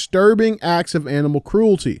in disturbing acts of animal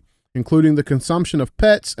cruelty, including the consumption of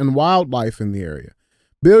pets and wildlife in the area.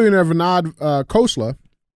 Billionaire Vinod Khosla,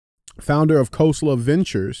 founder of Khosla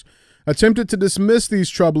Ventures, attempted to dismiss these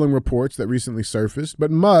troubling reports that recently surfaced, but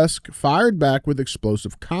Musk fired back with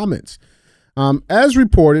explosive comments. As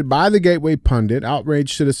reported by the Gateway Pundit,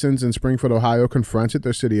 outraged citizens in Springfield, Ohio, confronted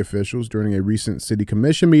their city officials during a recent city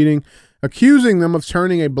commission meeting, accusing them of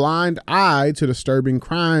turning a blind eye to disturbing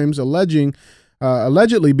crimes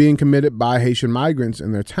allegedly being committed by Haitian migrants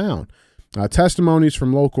in their town. Testimonies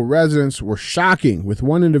from local residents were shocking, with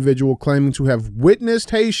one individual claiming to have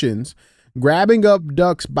witnessed Haitians grabbing up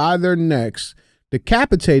ducks by their necks,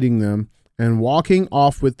 decapitating them, and walking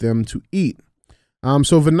off with them to eat.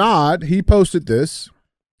 So Vinod, he posted this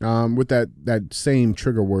with that same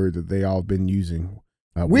trigger word that they all have been using.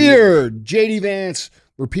 Weird. JD Vance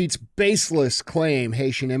repeats baseless claim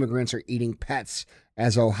Haitian immigrants are eating pets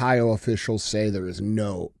as Ohio officials say there is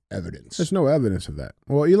no evidence. There's no evidence of that.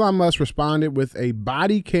 Well, Elon Musk responded with a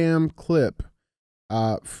body cam clip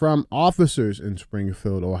from officers in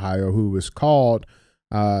Springfield, Ohio, who was called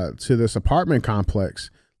to this apartment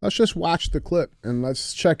complex. Let's just watch the clip and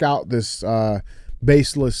let's check out this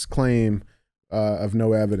baseless claim of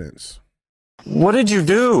no evidence. What did you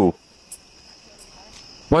do?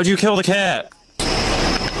 Why'd you kill the cat?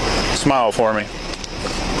 Smile for me.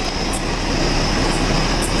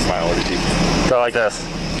 Smile, what did you? Go like this.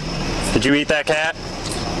 Did you eat that cat?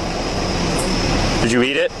 Did you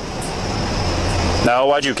eat it? No,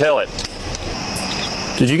 why'd you kill it?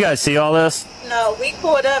 Did you guys see all this? No, we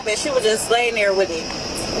pulled up and she was just laying there with it.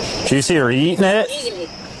 Did you see her eating it? Eating it.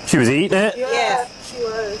 She was eating it? Yeah, she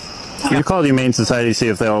was. You called Humane Society to see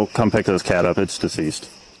if they'll come pick this cat up. It's deceased.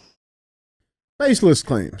 Baseless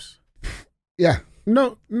claims. Yeah.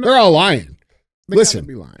 No. They're all lying. They Listen, gotta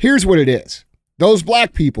be lying. here's what it is. Those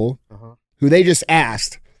black people who they just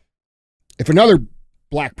asked if another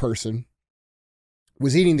black person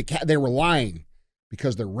was eating the cat, they were lying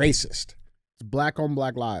because they're racist. It's black on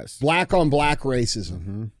black lies. Black on black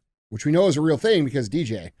racism, which we know is a real thing because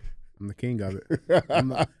DJ. I'm the king of it.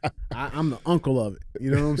 I'm the uncle of it. You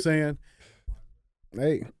know what I'm saying?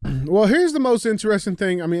 Hey, well, here's the most interesting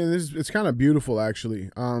thing. I mean, it's kind of beautiful, actually.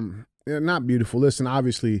 Not beautiful. Listen,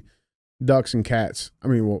 obviously, ducks and cats. I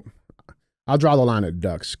mean, well, I'll draw the line at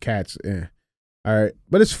ducks, cats. All right,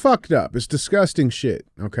 but it's fucked up. It's disgusting shit.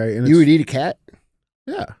 Okay, and You would eat a cat?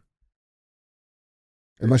 yeah.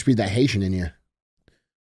 There must be that Haitian in you.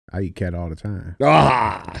 I eat cat all the time.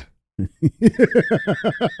 Ah.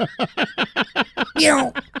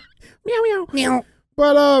 Meow. Meow meow. Meow.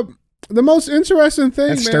 But the most interesting thing,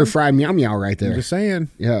 That's man, stir-fried meow meow right I'm there. just saying.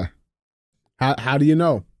 Yeah. How do you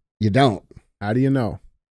know? You don't. How do you know?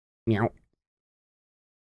 Meow.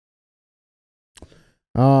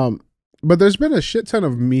 But there's been a shit ton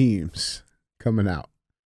of memes coming out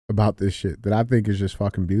about this shit that I think is just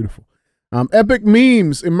fucking beautiful. Epic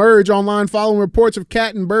memes emerge online following reports of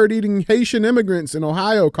cat and bird eating Haitian immigrants in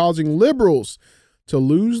Ohio, causing liberals to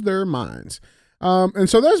lose their minds. And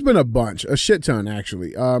so there's been a shit ton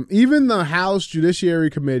actually. Even the House Judiciary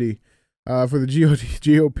Committee for the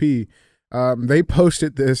GOP, they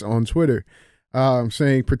posted this on Twitter,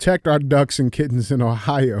 saying, "Protect our ducks and kittens in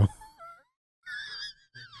Ohio."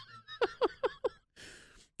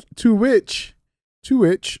 To which,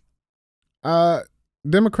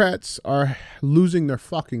 Democrats are losing their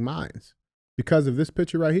fucking minds because of this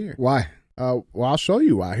picture right here. Why? Well, I'll show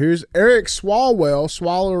you why. Here's Eric Swalwell,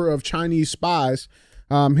 swallower of Chinese spies.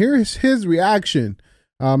 Here's his reaction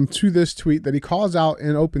to this tweet that he calls out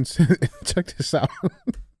in open. Check this out.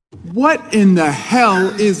 What in the hell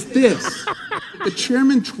is this? The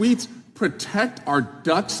chairman tweets, "Protect our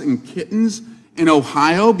ducks and kittens in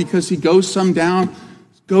Ohio," because he goes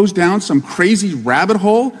down some crazy rabbit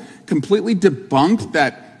hole, completely debunked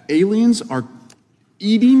that aliens are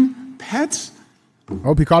eating pets.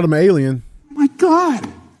 Hope he called him an alien. My God,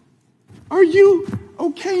 are you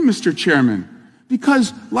okay, Mr. Chairman?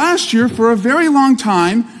 Because last year, for a very long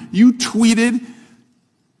time, you tweeted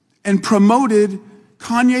and promoted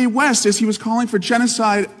Kanye West as he was calling for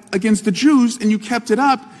genocide against the Jews, and you kept it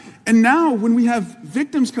up. And now, when we have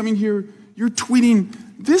victims coming here, you're tweeting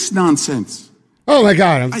this nonsense. Oh my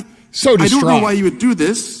God, I'm so distraught. I don't know why you would do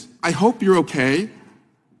this. I hope you're okay.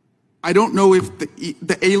 I don't know if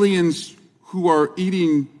the aliens who are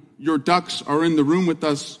eating your ducks are in the room with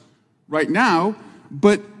us right now,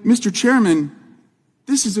 but Mr. Chairman,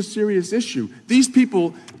 this is a serious issue. These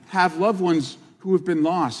people have loved ones who have been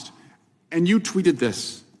lost, and you tweeted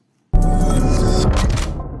this.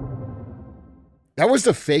 That was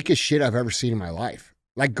the fakest shit I've ever seen in my life.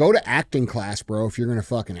 Like, go to acting class, bro, if you're going to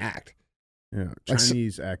fucking act. Yeah,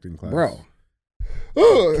 Chinese acting class. Bro.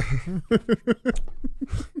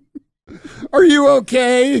 Are you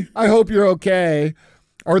okay? I hope you're okay.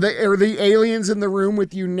 Are the aliens in the room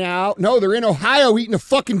with you now? No, they're in Ohio eating the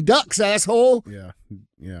fucking ducks, asshole.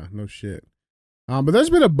 Yeah, no shit. But there's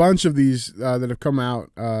been a bunch of these that have come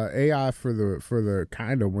out. AI for the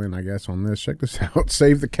kind of win, I guess, on this. Check this out.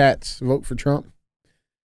 Save the cats. Vote for Trump.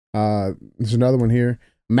 There's another one here.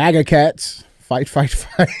 MAGA cats. Fight, fight,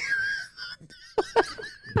 fight.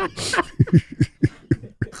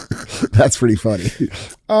 That's pretty funny.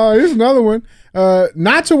 Here's another one.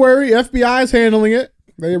 Not to worry, FBI is handling it.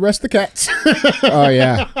 They arrest the cats. Oh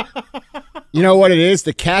yeah. You know what it is?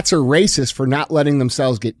 The cats are racist for not letting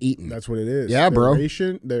themselves get eaten. That's what it is. Yeah, bro.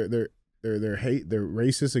 They're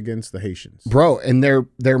racist against the Haitians, bro, and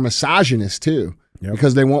they're misogynist too,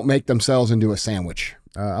 because they won't make themselves into a sandwich.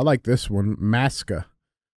 I like this one. Masca.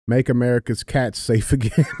 Make America's cats safe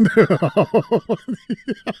again.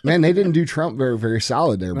 Man, they didn't do Trump very, very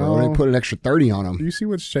solid there, bro. No. They put an extra 30 on him. Do you see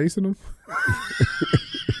what's chasing them?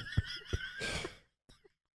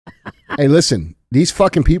 Hey, listen, these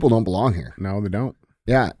fucking people don't belong here. No, they don't.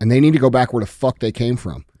 Yeah, and they need to go back where the fuck they came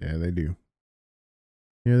from. Yeah, they do.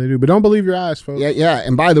 Yeah, they do. But don't believe your eyes, folks. Yeah.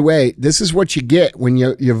 And by the way, this is what you get when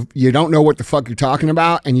you don't know what the fuck you're talking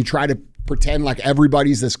about, and you try to pretend like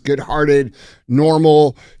everybody's this good-hearted,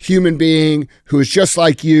 normal human being who is just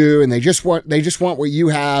like you, and they just want what you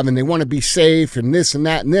have, and they want to be safe, and this and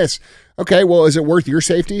that and this. Okay, well, is it worth your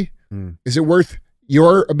safety? Is it worth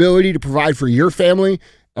your ability to provide for your family?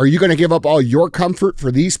 Are you going to give up all your comfort for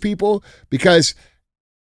these people? Because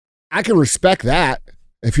I can respect that.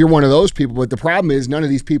 if you're one of those people. But the problem is none of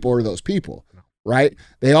these people are those people, right?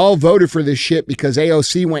 They all voted for this shit because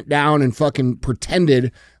AOC went down and fucking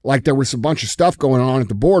pretended like there was a bunch of stuff going on at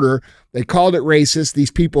the border. They called it racist.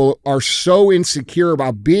 These people are so insecure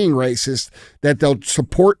about being racist that they'll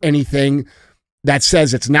support anything that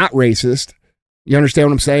says it's not racist. You understand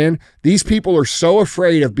what I'm saying? These people are so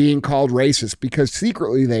afraid of being called racist because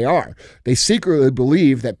secretly they are. They secretly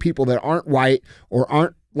believe that people that aren't white or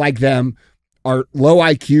aren't like them are low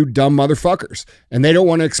IQ, dumb motherfuckers, and they don't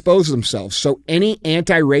want to expose themselves. So any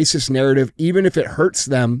anti-racist narrative, even if it hurts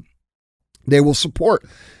them, they will support.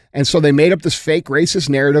 And so they made up this fake racist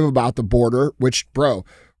narrative about the border, which, bro,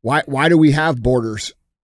 why do we have borders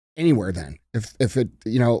anywhere then? If it,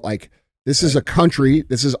 you know, like, this is a country.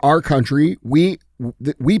 This is our country. We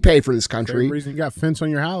pay for this country. Same reason you got fence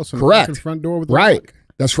on your house. And correct. Front door with the right. lock.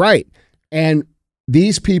 That's right. And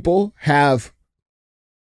these people have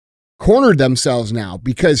cornered themselves now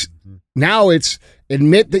because now it's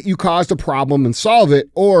admit that you caused a problem and solve it,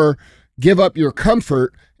 or give up your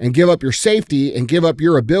comfort and give up your safety and give up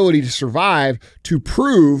your ability to survive to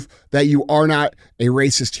prove that you are not a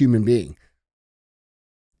racist human being.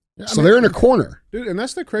 Yeah, so they're in a corner, dude, and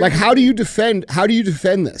that's the crazy. Like, how do you defend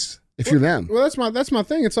this if you're them? Well, that's my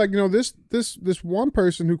thing. It's like, you know, this one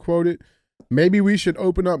person who quoted, maybe we should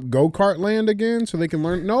open up go-kart land again so they can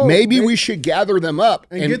learn. No, maybe we should gather them up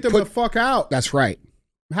and get them the fuck out. That's right.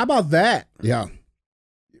 How about that? Yeah.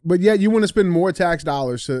 But yet you want to spend more tax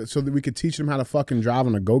dollars so that we could teach them how to fucking drive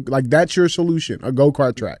on a go. Like, that's your solution, a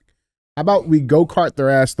go-kart track. How about we go-kart their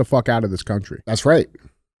ass the fuck out of this country? That's right.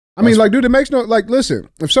 I mean, like, dude, it makes no, like, listen,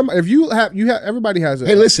 if you have, everybody has a.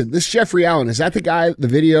 Hey, listen, this Jeffrey Allen, is that the guy, the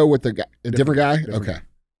video with the guy, different guy? Different okay. guy.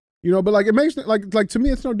 You know, but like, it makes, like to me,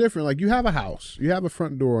 it's no different. Like, you have a house, you have a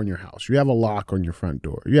front door on your house, you have a lock on your front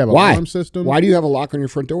door, you have a alarm system. Why do you have a lock on your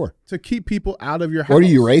front door? To keep people out of your house. What are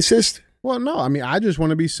you, racist? Well, no, I mean, I just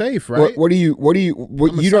want to be safe, right? What you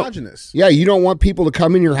I'm misogynist. Yeah, you don't want people to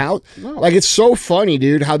come in your house? No. Like, it's so funny,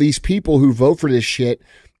 dude, how these people who vote for this shit,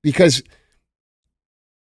 because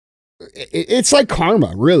it's like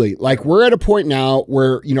karma, really. Like, we're at a point now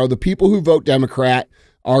where, you know, the people who vote Democrat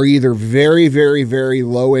are either very, very, very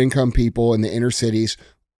low income people in the inner cities,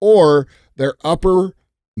 or they're upper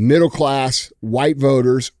middle class white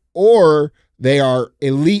voters, or they are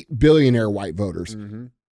elite billionaire white voters. Mm-hmm.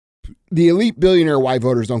 The elite billionaire white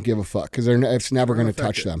voters don't give a fuck because it's never going to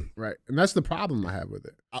touch them. Right. And that's the problem I have with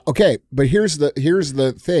it. Okay, but here's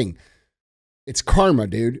the thing. It's karma,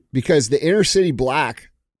 dude, because the inner city black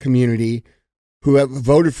community who have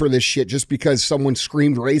voted for this shit just because someone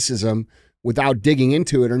screamed racism without digging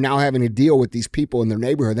into it are now having to deal with these people in their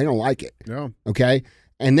neighborhood. They don't like it. No. Okay?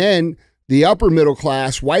 And then the upper middle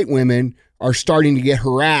class white women are starting to get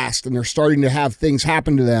harassed, and they're starting to have things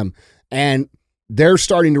happen to them. And they're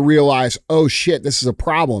starting to realize, oh shit, this is a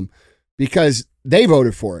problem because they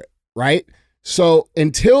voted for it, right? So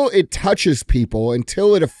until it touches people,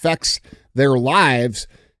 until it affects their lives,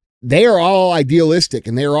 they are all idealistic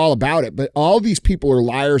and they're all about it. But all these people are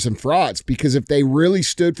liars and frauds, because if they really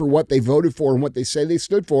stood for what they voted for and what they say they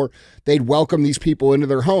stood for, they'd welcome these people into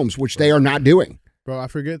their homes, which they are not doing. Bro, I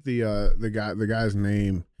forget the guy's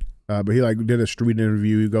name. But he like did a street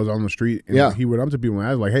interview. He goes on the street and he went up to people and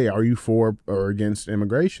asked, like, hey, are you for or against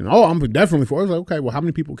immigration? Oh, I'm definitely for. I was like, okay, well, how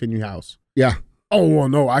many people can you house? Yeah. Oh, well,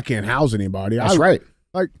 no, I can't house anybody. That's right.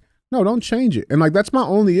 Like, no, don't change it. And like, that's my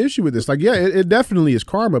only issue with this. Like, yeah, it definitely is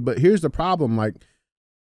karma, but here's the problem. Like,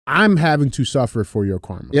 I'm having to suffer for your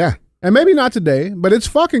karma. Yeah. And maybe not today, but it's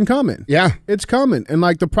fucking coming. Yeah. It's coming. And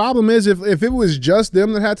like, the problem is if it was just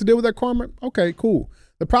them that had to deal with that karma, okay, cool.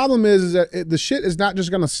 The problem is that the shit is not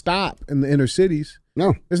just going to stop in the inner cities.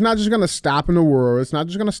 No. It's not just going to stop in the world. It's not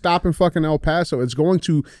just going to stop in fucking El Paso. It's going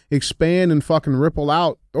to expand and fucking ripple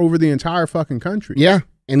out over the entire fucking country. Yeah.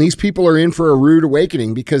 And these people are in for a rude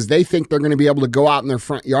awakening because they think they're going to be able to go out in their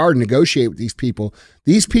front yard and negotiate with these people.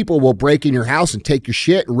 These people will break in your house and take your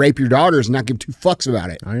shit and rape your daughters and not give two fucks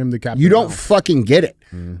about it. I am the captain. You don't fucking get it.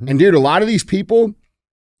 Mm-hmm. And dude, a lot of these people,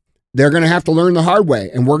 they're going to have to learn the hard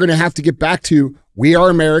way. And we're going to have to get back to, we are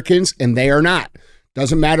Americans and they are not.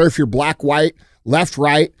 Doesn't matter if you're black, white, left,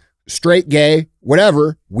 right, straight, gay,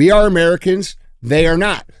 whatever. We are Americans. They are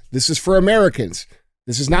not. This is for Americans.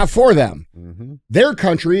 This is not for them. Mm-hmm. Their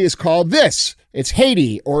country is called this. It's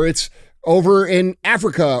Haiti, or it's over in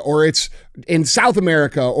Africa, or it's in South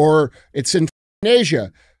America, or it's in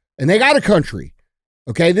Asia. And they got a country.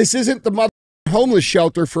 Okay? This isn't the homeless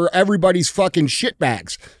shelter for everybody's fucking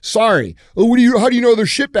shitbags. Sorry. Oh, how do you know they're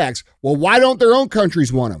shitbags? Well, why don't their own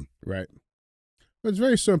countries want them? Right. It's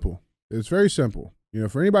very simple. It's very simple. You know,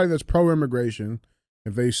 for anybody that's pro-immigration,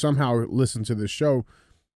 if they somehow listen to this show,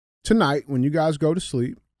 tonight, when you guys go to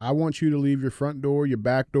sleep, I want you to leave your front door, your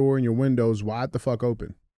back door, and your windows wide the fuck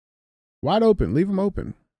open. Wide open. Leave them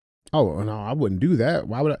open. Oh, no, I wouldn't do that.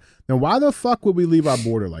 Why would I? Then why the fuck would we leave our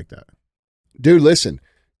border like that? Dude, listen.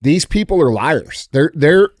 These people are liars. They're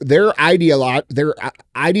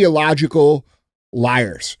ideological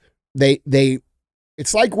liars.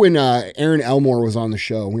 It's like when Erin Elmore was on the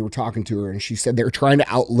show and we were talking to her and she said they're trying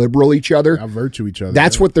to out liberal each other. Out virtue each other.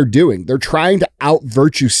 That's what they're doing. They're trying to out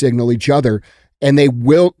virtue signal each other, and they're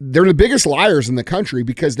the biggest liars in the country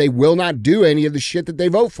because they will not do any of the shit that they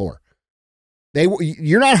vote for.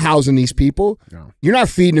 You're not housing these people. No. You're not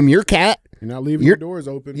feeding them your cat. You're not leaving your doors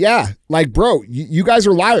open. Yeah. Like, bro, you guys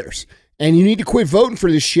are liars. And you need to quit voting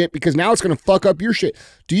for this shit because now it's going to fuck up your shit.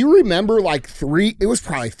 Do you remember it was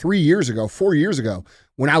probably 4 years ago,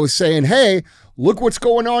 when I was saying, hey, look what's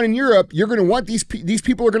going on in Europe. You're going to want these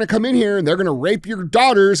people are going to come in here and they're going to rape your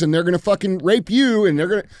daughters and they're going to fucking rape you. And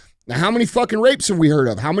now how many fucking rapes have we heard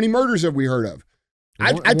of? How many murders have we heard of?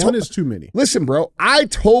 One is too many. Listen, bro, I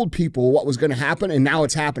told people what was going to happen, and now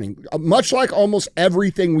it's happening. Much like almost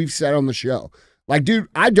everything we've said on the show. Like, dude,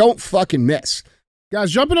 I don't fucking miss. Guys,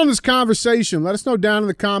 jumping on this conversation, let us know down in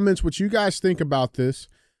the comments what you guys think about this.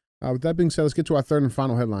 With that being said, let's get to our third and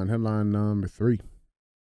final headline. Headline number 3.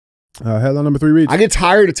 Headline number 3 reads. I get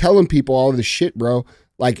tired of telling people all of this shit, bro.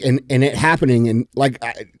 Like, and it happening. And like,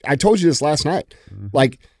 I told you this last night. Mm-hmm.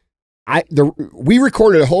 Like, we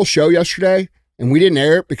recorded a whole show yesterday. And we didn't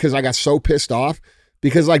air it because I got so pissed off.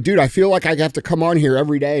 Because, like, dude, I feel like I have to come on here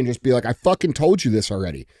every day and just be like, I fucking told you this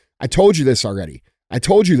already. I told you this already. I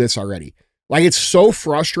told you this already. Like, it's so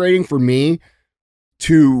frustrating for me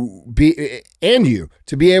to be, and you,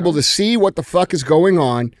 to be able to see what the fuck is going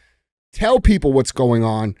on, tell people what's going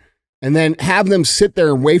on, and then have them sit there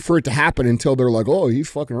and wait for it to happen until they're like, oh, he's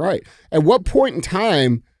fucking right. At what point in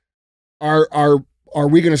time are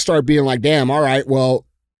we going to start being like, damn, all right, well,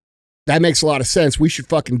 that makes a lot of sense. We should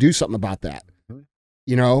fucking do something about that.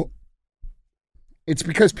 You know, it's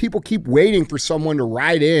because people keep waiting for someone to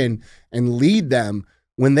ride in and lead them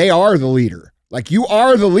when they are the leader. Like, you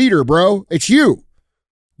are the leader, bro. It's you.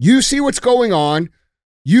 You see what's going on.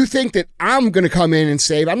 You think that I'm going to come in and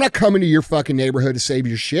save. I'm not coming to your fucking neighborhood to save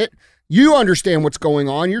your shit. You understand what's going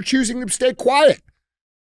on. You're choosing to stay quiet.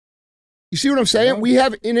 You see what I'm saying? Yeah.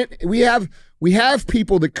 We have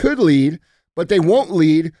people that could lead, but they won't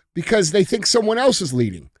lead because they think someone else is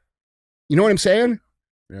leading. You know what I'm saying?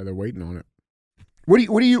 Yeah, they're waiting on it. What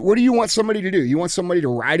do you want somebody to do? You want somebody to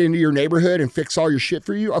ride into your neighborhood and fix all your shit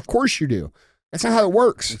for you? Of course you do. That's not how it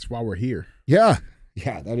works. That's why we're here. Yeah.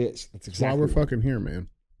 Yeah, that is. That's exactly why we're fucking here, man.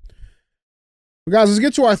 Well, guys, let's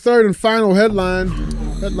get to our third and final headline.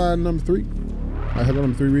 Headline number 3. Headline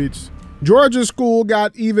number 3 reads, Georgia school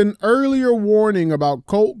got even earlier warning about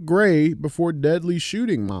Colt Gray before deadly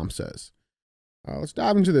shooting, mom says. Let's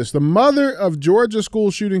dive into this. The mother of Georgia school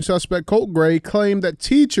shooting suspect Colt Gray claimed that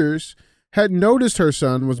teachers had noticed her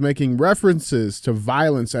son was making references to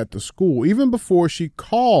violence at the school even before she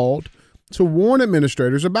called to warn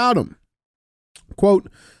administrators about him. Quote,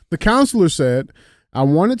 the counselor said, I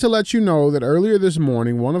wanted to let you know that earlier this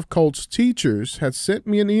morning, one of Colt's teachers had sent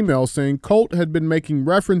me an email saying Colt had been making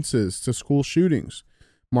references to school shootings,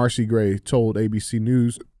 Marcy Gray told ABC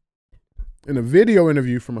News in a video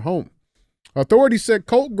interview from her home. Authorities said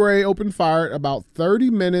Colt Gray opened fire about 30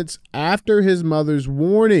 minutes after his mother's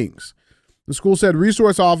warnings. The school said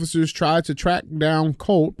resource officers tried to track down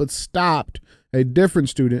Colt, but stopped a different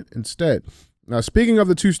student instead. Now, speaking of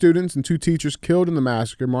the 2 students and 2 teachers killed in the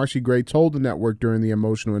massacre, Marcy Gray told the network during the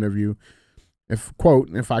emotional interview, if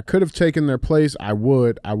I could have taken their place, I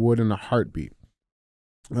would in a heartbeat.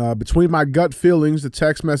 Between my gut feelings, the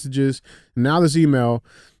text messages, and now this email,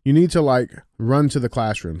 you need to run to the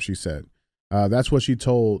classroom, she said. That's what she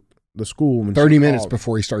told the school. When 30 minutes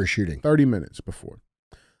before he started shooting. 30 minutes before.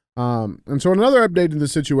 And so another update in the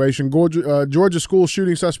situation, Georgia school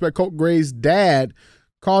shooting suspect Colt Gray's dad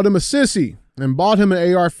called him a sissy and bought him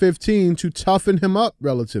an AR-15 to toughen him up,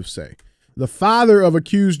 relatives say. The father of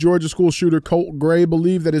accused Georgia school shooter Colt Gray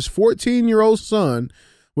believed that his 14-year-old son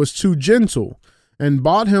was too gentle and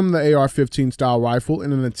bought him the AR-15 style rifle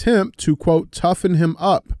in an attempt to, quote, toughen him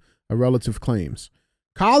up, a relative claims.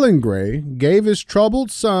 Colin Gray gave his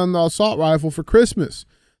troubled son the assault rifle for Christmas,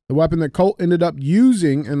 the weapon that Colt ended up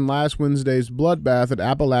using in last Wednesday's bloodbath at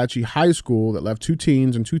Appalachia High School that left 2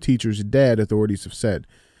 teens and 2 teachers dead, authorities have said.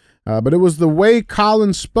 But it was the way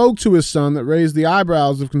Colin spoke to his son that raised the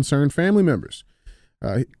eyebrows of concerned family members.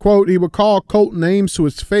 Quote, he would call Colt names to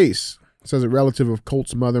his face, says a relative of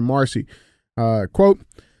Colt's mother, Marcy. Quote,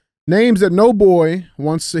 names that no boy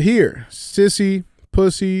wants to hear. Sissy,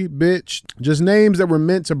 pussy, bitch, just names that were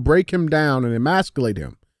meant to break him down and emasculate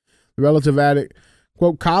him. The relative added,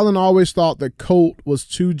 quote, Colin always thought that Colt was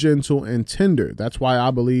too gentle and tender. That's why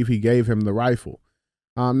I believe he gave him the rifle.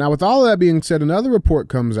 Now, with all of that being said, another report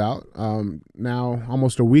comes out now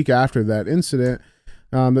almost a week after that incident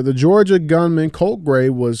that the Georgia gunman Colt Gray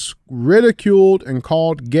was ridiculed and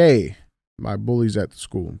called gay by bullies at the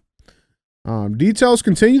school. Details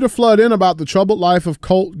continue to flood in about the troubled life of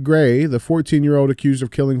Colt Gray, the 14-year-old accused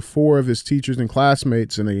of killing 4 of his teachers and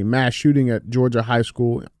classmates in a mass shooting at Georgia High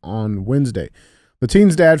School on Wednesday. The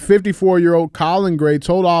teen's dad, 54-year-old Colin Gray,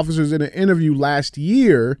 told officers in an interview last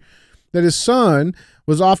year that his son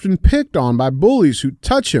was often picked on by bullies who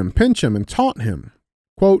touch him, pinch him, and taunt him.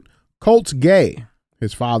 Quote, Colt's gay,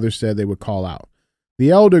 his father said they would call out. The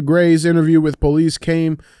elder Gray's interview with police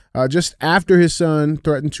came just after his son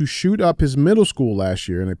threatened to shoot up his middle school last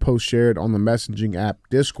year in a post shared on the messaging app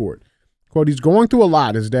Discord. Quote, he's going through a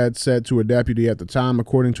lot, his dad said to a deputy at the time,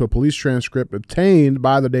 according to a police transcript obtained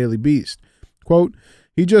by the Daily Beast. Quote,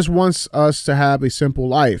 he just wants us to have a simple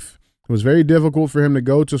life. It was very difficult for him to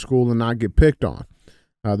go to school and not get picked on.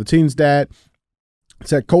 The teen's dad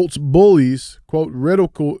said Colt's bullies, quote,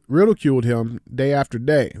 ridiculed him day after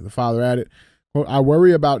day. The father added, quote, I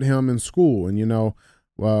worry about him in school and,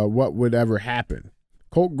 what would ever happen.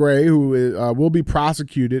 Colt Gray, who will be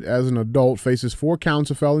prosecuted as an adult, faces 4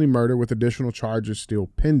 counts of felony murder with additional charges still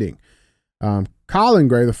pending. Colin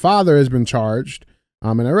Gray, the father, has been charged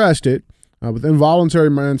and arrested with involuntary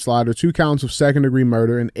manslaughter, 2 counts of second-degree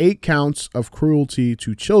murder, and 8 counts of cruelty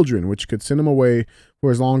to children, which could send him away for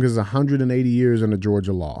as long as 180 years under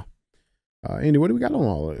Georgia law. Andy, what do we got on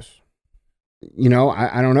all this?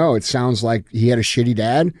 I don't know. It sounds like he had a shitty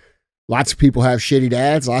dad. Lots of people have shitty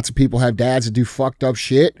dads. Lots of people have dads that do fucked up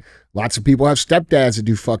shit. Lots of people have stepdads that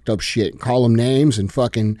do fucked up shit and call them names and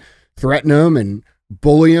fucking threaten them and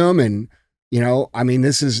bully them. And,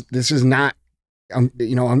 this is not,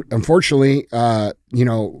 unfortunately,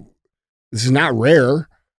 this is not rare.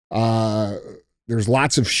 There's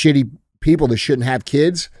lots of shitty people that shouldn't have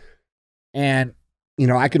kids. And,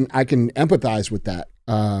 I can empathize with that.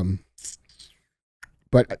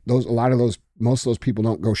 But most of those people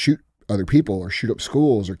don't go shoot other people or shoot up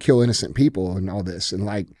schools or kill innocent people and all this.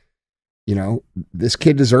 And this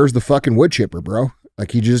kid deserves the fucking wood chipper, bro.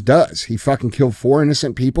 Like, he just does. He fucking killed 4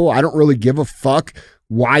 innocent people. I don't really give a fuck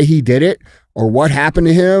why he did it or what happened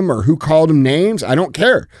to him or who called him names. I don't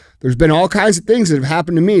care. There's been all kinds of things that have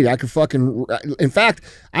happened to me that I could fucking, in fact,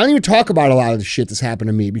 I don't even talk about a lot of the shit that's happened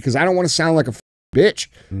to me because I don't want to sound like a bitch.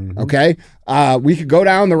 Mm-hmm. Okay. We could go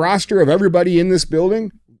down the roster of everybody in this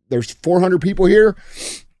building. There's 400 people here.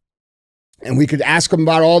 And we could ask them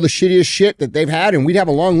about all the shittiest shit that they've had. And we'd have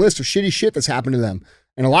a long list of shitty shit that's happened to them.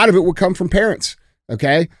 And a lot of it would come from parents.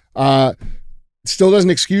 Okay. Still doesn't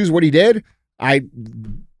excuse what he did.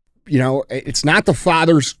 It's not the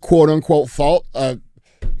father's quote unquote fault.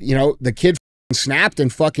 The kid snapped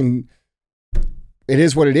and fucking, it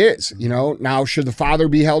is what it is. Now should the father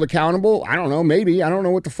be held accountable? I don't know. Maybe. I don't know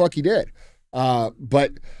what the fuck he did.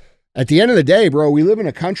 But at the end of the day, bro, we live in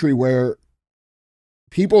a country where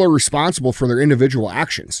people are responsible for their individual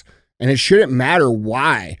actions, and it shouldn't matter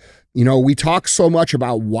why. We talk so much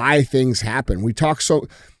about why things happen. We talk so,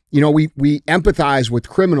 we empathize with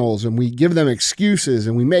criminals and we give them excuses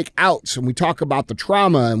and we make outs and we talk about the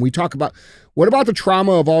trauma and we talk about, what about the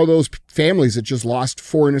trauma of all those families that just lost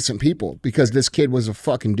 4 innocent people because this kid was a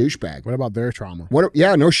fucking douchebag? What about their trauma?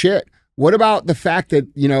 Yeah, no shit. What about the fact that,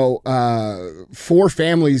 4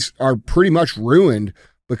 families are pretty much ruined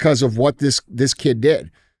because of what this kid did?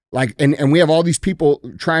 Like, and we have all these people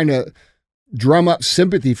trying to drum up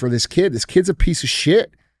sympathy for this kid. This kid's a piece of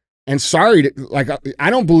shit. And sorry, I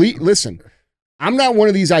don't believe, listen, I'm not one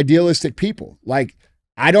of these idealistic people. Like,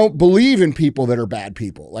 I don't believe in people that are bad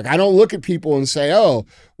people. Like, I don't look at people and say, oh,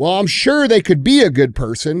 well, I'm sure they could be a good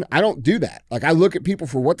person. I don't do that. Like, I look at people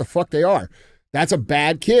for what the fuck they are. That's a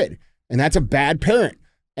bad kid. And that's a bad parent.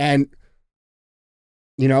 And,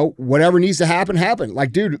 whatever needs to happen, happen.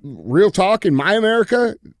 Like, dude, real talk, in my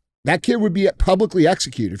America, that kid would be publicly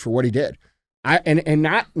executed for what he did. And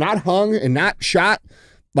not hung and not shot.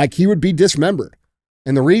 Like, he would be dismembered.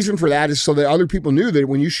 And the reason for that is so that other people knew that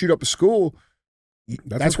when you shoot up a school,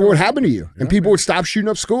 that's what would happen to you. And people would stop shooting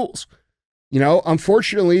up schools.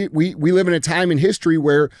 Unfortunately, we live in a time in history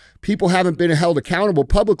where people haven't been held accountable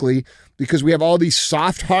publicly because we have all these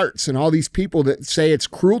soft hearts and all these people that say it's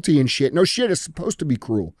cruelty and shit. No shit, it's supposed to be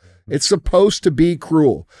cruel. It's supposed to be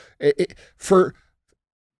cruel. For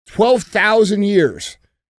 12,000 years,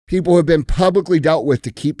 people have been publicly dealt with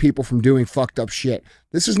to keep people from doing fucked up shit.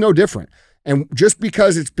 This is no different. And just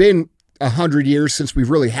because it's been 100 years since we've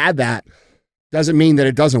really had that, doesn't mean that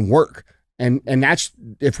it doesn't work. And that's,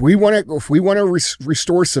 if we want to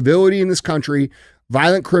restore civility in this country,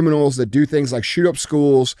 violent criminals that do things like shoot up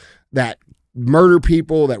schools, that murder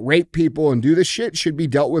people, that rape people, and do this shit should be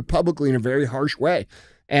dealt with publicly in a very harsh way.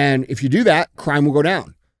 And if you do that, crime will go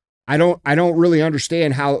down. I don't really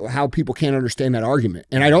understand how people can't understand that argument.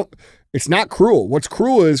 And it's not cruel. What's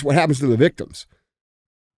cruel is what happens to the victims.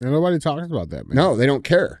 And nobody talks about that, man. No, they don't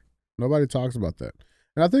care. Nobody talks about that.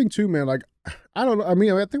 And I think too, man, like, I don't know. I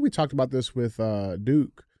mean, I think we talked about this with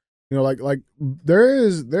Duke. You know, like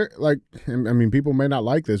I mean, people may not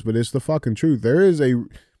like this, but it's the fucking truth. There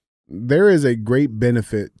is a great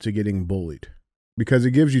benefit to getting bullied because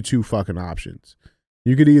it gives you two fucking options.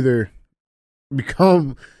 You could either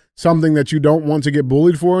become something that you don't want to get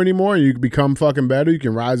bullied for anymore, and you can become fucking better. You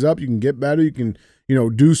can rise up. You can get better. You can, you know,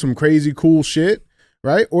 do some crazy cool shit,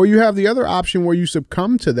 right? Or you have the other option where you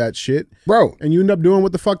succumb to that shit, bro, and you end up doing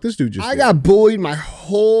what the fuck this dude just did. I got bullied my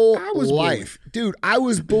whole life. Dude, I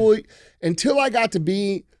was bullied until I got to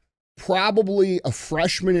be probably a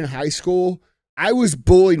freshman in high school. I was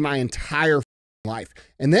bullied my entire life.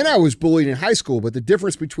 And then I was bullied in high school, but the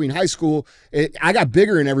difference between high school, I got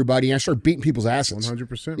bigger than everybody and I started beating people's asses.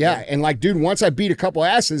 100%. Yeah. Man. And like, dude, once I beat a couple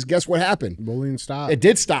asses, guess what happened? Bullying stopped. It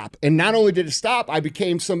did stop. And not only did it stop, I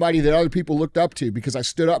became somebody that other people looked up to because I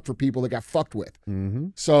stood up for people that got fucked with. Mm-hmm.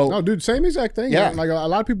 So, no, dude, same exact thing. Yeah. Man. Like a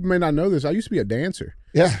lot of people may not know this. I used to be a dancer.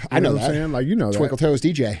 Yeah, I know what that. I'm saying? Like, you know, Twinkle Toes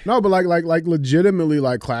DJ. No, but like legitimately,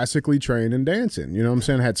 like classically trained in dancing. You know what I'm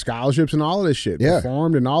saying? Had scholarships and all of this shit. Yeah.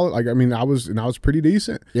 Performed and all. Like, I mean, I was pretty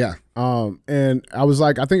decent. Yeah. And I was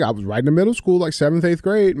like, I think I was right in the middle school, like 7th, 8th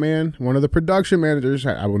grade, man. One of the production managers,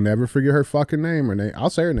 I will never forget her fucking name. I'll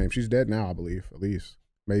say her name. She's dead now, I believe, at least.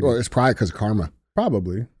 Maybe. Well, it's probably because of karma.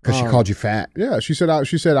 Probably. Because she called you fat. Yeah. She said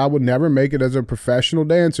I would never make it as a professional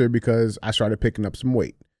dancer because I started picking up some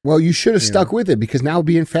weight. Well, you should have stuck with it because now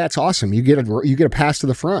being fat's awesome. You get a pass to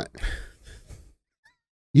the front.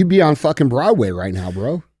 You'd be on fucking Broadway right now,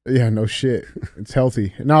 bro. Yeah, no shit. It's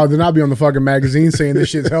healthy. No, then I'll be on the fucking magazine saying this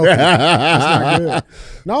shit's healthy. That's not good.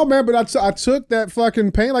 No, man, but I took that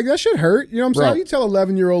fucking pain. Like, that shit hurt. You know what I'm saying? How you tell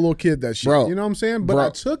 11-year-old little kid that shit? Bro. You know what I'm saying? But I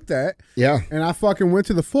took that. Yeah. And I fucking went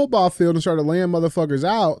to the football field and started laying motherfuckers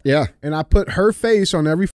out. Yeah. And I put her face on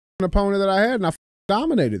every opponent that I had, and I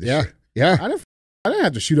dominated this shit. Yeah. I didn't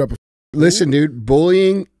have to shoot up a Listen, dude,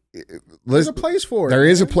 bullying. There's a place for it. There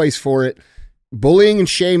is a place for it. Bullying and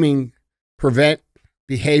shaming prevent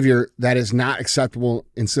behavior that is not acceptable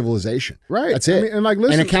in civilization. Right. That's it. I mean, and like,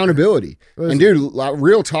 listen, and accountability. And dude,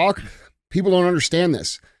 real talk, people don't understand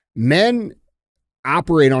this. Men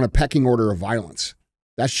operate on a pecking order of violence.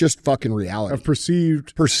 That's just fucking reality. Of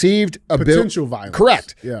perceived potential violence.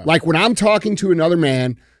 Correct. Yeah. Like when I'm talking to another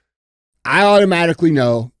man, I automatically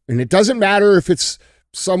know, and it doesn't matter if it's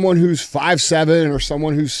someone who's 5'7" or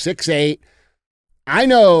someone who's 6'8". I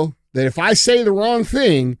know that if I say the wrong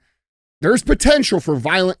thing, there's potential for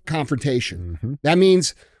violent confrontation. Mm-hmm. That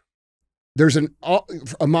means there's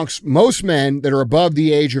amongst most men that are above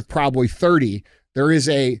the age of probably 30, there is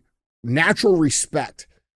a natural respect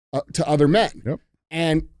to other men. Yep.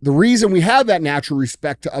 And the reason we have that natural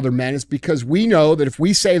respect to other men is because we know that if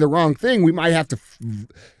we say the wrong thing, we might have to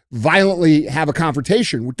violently have a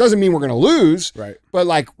confrontation, which doesn't mean we're going to lose. Right. But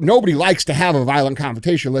like, nobody likes to have a violent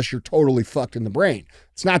confrontation unless you're totally fucked in the brain.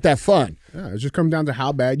 It's not that fun. Yeah, it just comes down to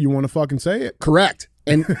how bad you want to fucking say it. Correct.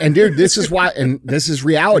 And dude, this is why, and this is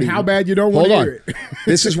reality. And how bad you don't want to hear it.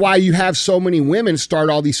 This is why you have so many women start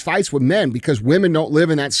all these fights with men, because women don't live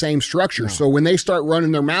in that same structure. No. So when they start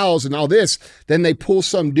running their mouths and all this, then they pull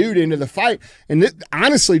some dude into the fight. And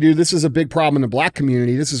honestly, dude, this is a big problem in the black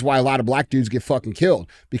community. This is why a lot of black dudes get fucking killed,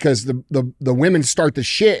 because the women start the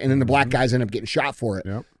shit and then the black guys end up getting shot for it.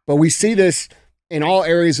 Yep. But we see this in all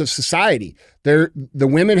areas of society. The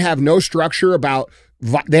women have no structure about,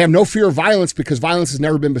 they have no fear of violence because violence has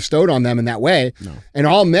never been bestowed on them in that way. No. And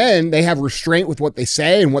all men, they have restraint with what they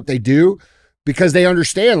say and what they do because they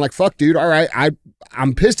understand, like, fuck, dude, all right,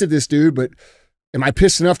 I'm pissed at this dude, but am I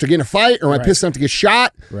pissed enough to get in a fight, or am I pissed enough to get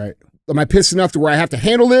shot? Right. Am I pissed enough to where I have to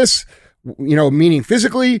handle this, meaning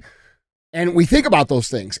physically? And we think about those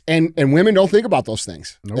things, and women don't think about those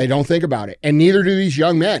things. Nope. They don't think about it. And neither do these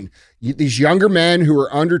young men. These younger men who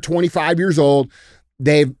are under 25 years old,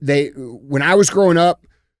 they when I was growing up,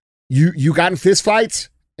 you got in fist fights,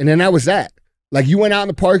 and then that was that. Like, you went out in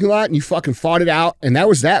the parking lot and you fucking fought it out, and that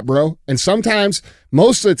was that, bro. And sometimes,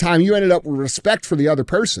 most of the time, you ended up with respect for the other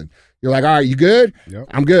person. You're like, all right, you good? Yep.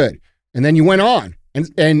 I'm good. And then you went on, and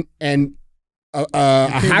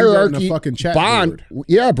a hierarchy, a fucking chat bond. board.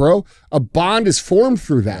 Yeah, bro. A bond is formed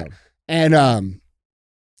through that. Yeah. And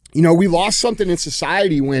You know, we lost something in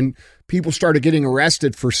society when people started getting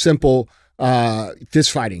arrested for simple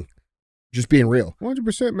fist fighting. Just being real.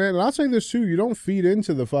 100%, man. And I'll say this too. You don't feed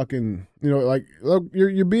into the fucking, you know, like, look,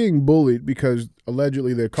 you're being bullied because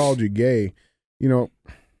allegedly they called you gay. You know,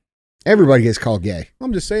 everybody gets called gay.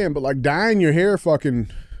 I'm just saying, but like dyeing your hair fucking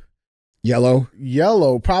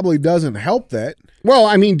yellow probably doesn't help that. Well,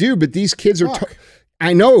 I mean, dude, but these kids are,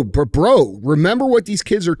 I know, but bro, remember what these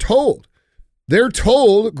kids are told. They're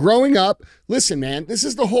told growing up, listen, man, this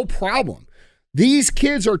is the whole problem. These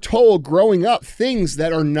kids are told growing up things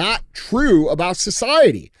that are not true about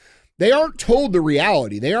society. They aren't told the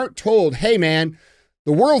reality. They aren't told, hey, man,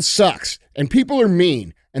 the world sucks and people are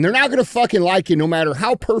mean and they're not going to fucking like you no matter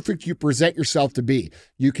how perfect you present yourself to be.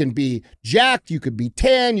 You can be jacked, you could be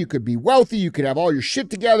tan, you could be wealthy, you could have all your shit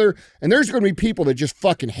together, and there's going to be people that just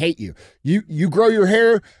fucking hate you. You grow your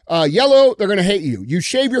hair yellow, they're going to hate you. You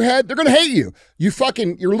shave your head, they're going to hate you. You're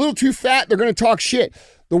a little too fat, they're going to talk shit.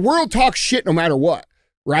 The world talks shit no matter what,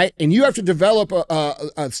 right? And you have to develop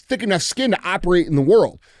a thick enough skin to operate in the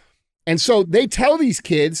world. And so they tell these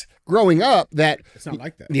kids growing up that it's not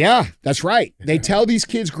like that. Yeah, that's right. They tell these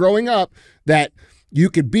kids growing up that you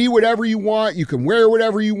could be whatever you want, you can wear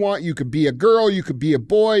whatever you want, you could be a girl, you could be a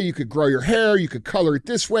boy, you could grow your hair, you could color it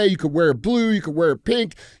this way, you could wear it blue, you could wear it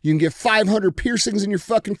pink, you can get 500 piercings in your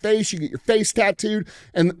fucking face, you get your face tattooed,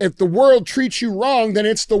 and if the world treats you wrong, then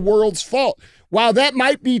it's the world's fault. While that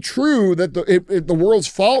might be true that the world's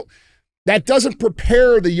fault, that doesn't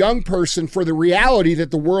prepare the young person for the reality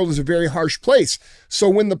that the world is a very harsh place. So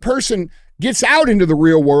when the person gets out into the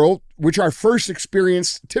real world, which our first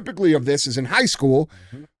experience typically of this is in high school,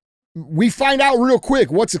 we find out real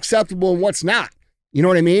quick what's acceptable and what's not. You know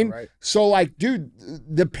what I mean? Right. So like, dude,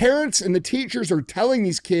 the parents and the teachers are telling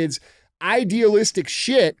these kids idealistic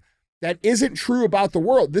shit that isn't true about the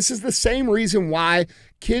world. This is the same reason why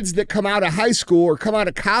kids that come out of high school or come out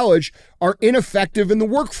of college are ineffective in the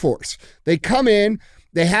workforce. They come in,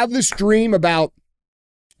 they have this dream about,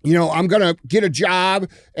 you know, I'm going to get a job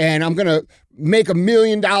and I'm going to make $1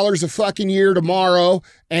 million a fucking year tomorrow.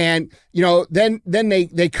 And, you know, then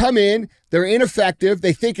they come in, they're ineffective.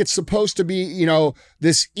 They think it's supposed to be, you know,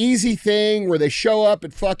 this easy thing where they show up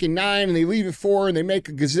at fucking 9 and they leave at 4 and they make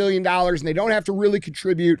 $1 gazillion and they don't have to really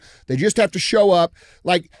contribute. They just have to show up.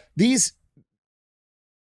 Like the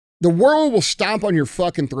world will stomp on your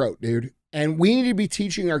fucking throat, dude. And we need to be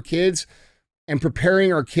teaching our kids and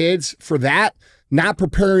preparing our kids for that, not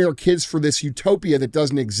preparing our kids for this utopia that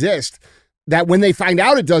doesn't exist, that when they find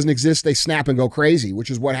out it doesn't exist, they snap and go crazy, which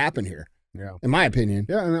is what happened here. Yeah. In my opinion.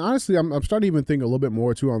 Yeah, and honestly, I'm starting to even think a little bit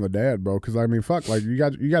more too on the dad, bro. Because I mean, fuck, like you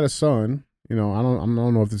got a son. You know, I don't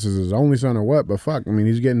know if this is his only son or what, but fuck, I mean,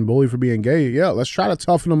 he's getting bullied for being gay. Yeah, let's try to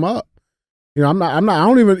toughen him up. You know, I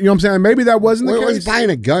don't even, you know what I'm saying? Maybe that wasn't the case. Buying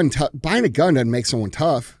a gun doesn't make someone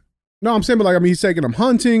tough. No, I'm saying, but like, I mean, he's taking them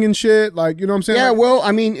hunting and shit. Like, you know what I'm saying? Yeah, like, well,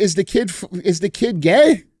 I mean, is the kid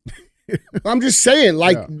gay? I'm just saying,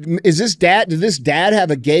 like, did this dad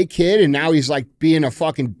have a gay kid and now he's like being a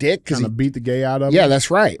fucking dick because he beat the gay out of him? Yeah,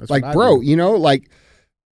 that's right. That's like, bro, you know, like,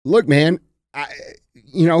 look, man,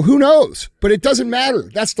 you know, who knows? But it doesn't matter.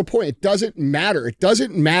 That's the point. It doesn't matter. It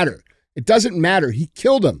doesn't matter. It doesn't matter. He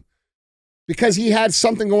killed him because he had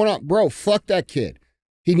something going on. Bro, fuck that kid.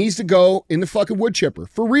 He needs to go in the fucking wood chipper.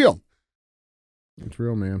 For real. That's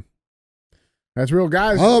real, man. That's real,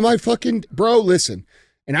 guys. Oh, my fucking, bro, listen.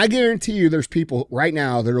 And I guarantee you there's people right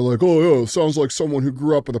now that are like, oh, sounds like someone who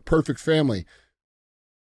grew up with a perfect family.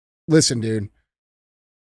 Listen, dude.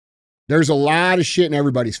 There's a lot of shit in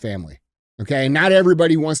everybody's family. Okay? Not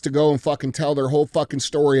everybody wants to go and fucking tell their whole fucking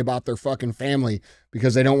story about their fucking family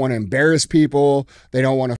because they don't want to embarrass people. They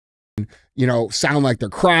don't want to, you know, sound like they're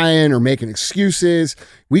crying or making excuses.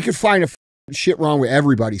 We could find a shit wrong with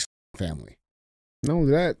everybody's family. Not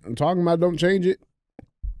only that, I'm talking about don't change it.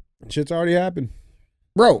 Shit's already happened.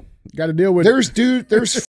 Bro, you got to deal with it.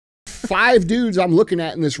 There's 5 dudes I'm looking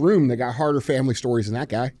at in this room that got harder family stories than that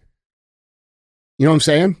guy. You know what I'm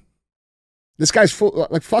saying? This guy's full,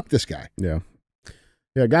 like, fuck this guy. Yeah.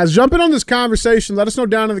 Yeah, guys, jump in on this conversation. Let us know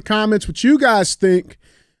down in the comments what you guys think.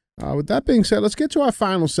 With that being said, let's get to our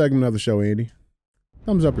final segment of the show, Andy.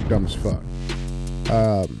 Thumbs up or dumb as fuck.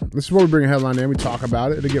 This is where we bring a headline in. We talk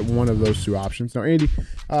about it to get one of those 2 options. Now, Andy,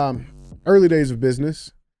 early days of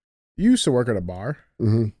business, you used to work at a bar,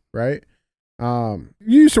 right? You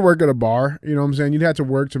used to work at a bar, you know what I'm saying? You'd have to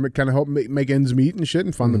work to kind of help make ends meet and shit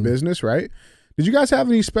and fund the business, right? Did you guys have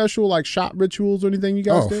any special like shot rituals or anything you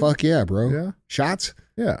guys did? Oh, fuck yeah, bro. Yeah? Shots?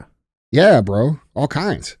 Yeah. Yeah, bro. All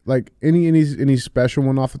kinds. Like any special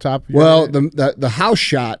one off the top of your Well, head? the house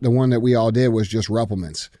shot, the one that we all did was just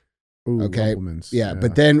Ruppelmans. Ooh, Okay. Rumplemans. Yeah.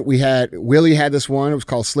 But then Willie had this one. It was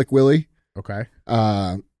called Slick Willie. Okay.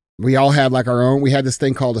 We all had like our own. We had this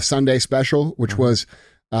thing called a Sunday Special, which was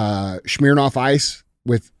Smirnoff Ice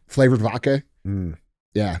with flavored vodka.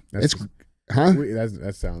 Yeah.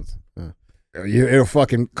 That sounds. It'll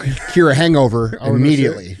fucking cure a hangover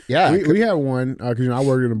immediately. Yeah. We had one, because I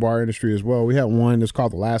work in the bar industry as well. We had one that's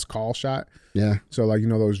called the last call shot. Yeah. So, like,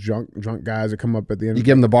 those drunk guys that come up at the end. You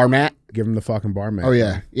give them the bar mat? Give them the fucking bar mat. Oh,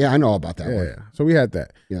 yeah. Yeah, I know about that one. Yeah. So we had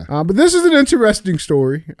that. Yeah. But this is an interesting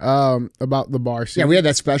story about the bar scene. Yeah, we had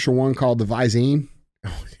that special one called the Visine.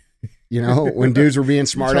 When dudes were being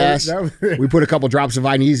smart ass, we put a couple drops of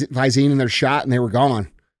Visine in their shot and they were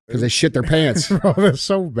gone. Because they shit their pants. Bro, that's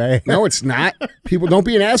so bad. No, it's not. People, don't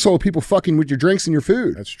be an asshole. People fucking with your drinks and your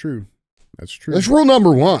food. That's true. That's rule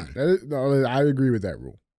number one. I agree with that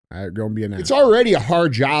rule. I don't be an asshole. It's already a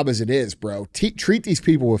hard job as it is, bro. Treat these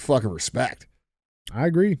people with fucking respect. I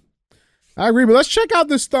agree. But let's check out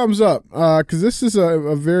this thumbs up, because this is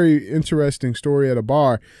a very interesting story at a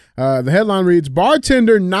bar. The headline reads,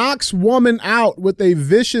 bartender knocks woman out with a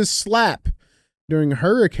vicious slap during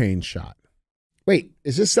hurricane shot. Wait,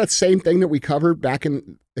 is this that same thing that we covered back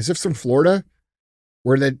in, is this from Florida?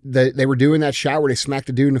 Where they were doing that shot where they smacked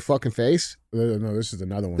a dude in the fucking face? No, this is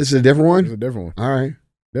another one. This is a different one? This is a different one. All right.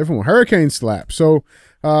 Different one. Hurricane slap. So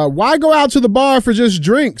why go out to the bar for just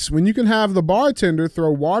drinks when you can have the bartender throw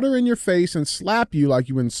water in your face and slap you like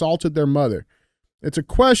you insulted their mother? It's a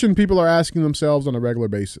question people are asking themselves on a regular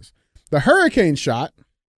basis. The hurricane shot,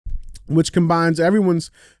 which combines everyone's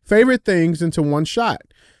favorite things into one shot,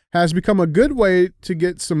 has become a good way to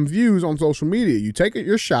get some views on social media. You take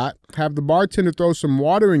your shot, have the bartender throw some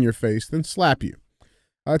water in your face, then slap you.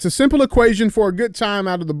 It's a simple equation for a good time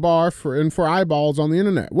out of the bar and for eyeballs on the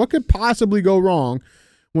internet. What could possibly go wrong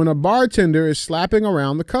when a bartender is slapping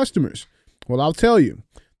around the customers? Well, I'll tell you.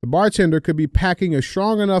 The bartender could be packing a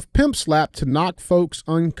strong enough pimp slap to knock folks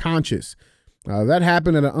unconscious. That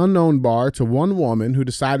happened at an unknown bar to one woman who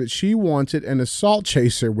decided she wanted an assault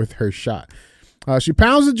chaser with her shot. She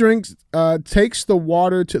pounds the drinks, takes the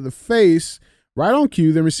water to the face right on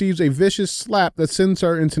cue, then receives a vicious slap that sends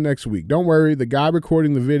her into next week. Don't worry, the guy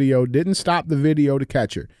recording the video didn't stop the video to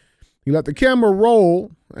catch her. He let the camera roll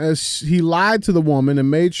as he lied to the woman and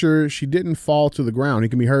made sure she didn't fall to the ground. He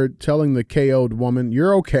can be heard telling the KO'd woman,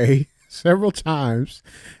 "You're okay," several times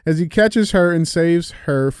as he catches her and saves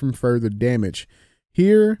her from further damage.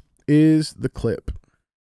 Here is the clip.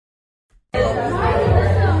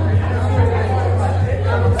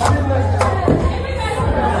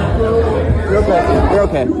 You're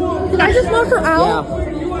okay. Did I just knock her out?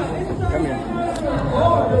 Yeah. Come here.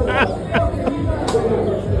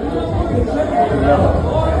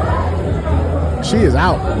 She is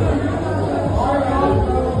out.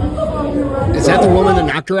 Is that the woman that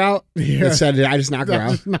knocked her out? Yeah. That said, did I just knock her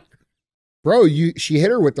out? Bro, she hit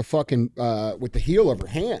her with the fucking, with the heel of her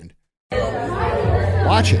hand.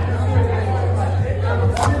 Watch it.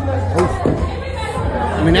 Oof.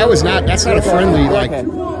 I mean, that's not a friendly, like,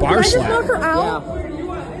 bar slap. Did I just knock her out?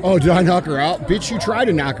 Yeah. Oh, did I knock her out? Bitch, you tried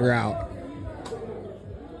to knock her out.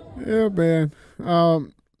 Yeah, man.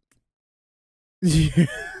 Yeah.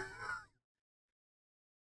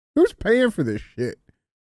 Who's paying for this shit?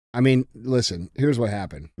 I mean, listen, here's what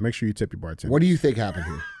happened. Make sure you tip your bartender. What do you think happened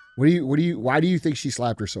here? Why do you think she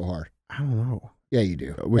slapped her so hard? I don't know. Yeah, you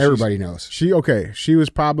do. Everybody knows. She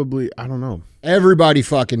was probably, I don't know. Everybody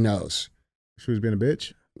fucking knows. She was being a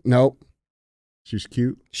bitch? Nope. She's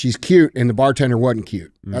cute? She's cute, and the bartender wasn't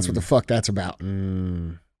cute. That's what the fuck that's about.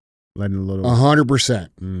 Letting a little...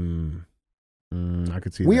 100%. I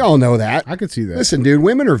could see that. We all know that. I could see that. Listen, dude,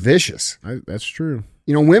 women are vicious. That's true.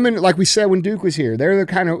 Women, like we said when Duke was here, they're the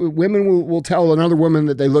kind of women will tell another woman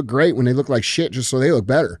that they look great when they look like shit just so they look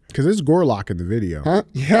better. Because there's Gorlock in the video. Huh?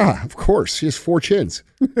 Yeah, of course. She has 4 chins.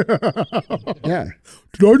 Yeah.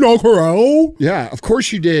 Did I knock her out? Yeah, of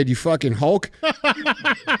course you did, you fucking Hulk.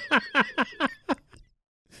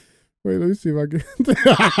 Wait, let me see if I can.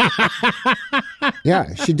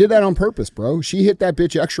 Yeah, she did that on purpose, bro. She hit that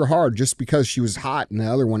bitch extra hard just because she was hot and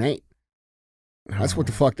the other one ain't. That's what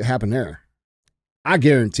the fuck that happened there. I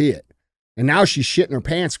guarantee it. And now she's shitting her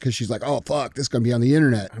pants because she's like, oh, fuck, this is going to be on the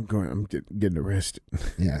internet. I'm getting arrested.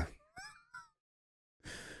 Yeah.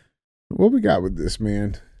 What we got with this,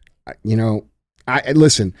 man?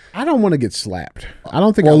 Listen. I don't want to get slapped. I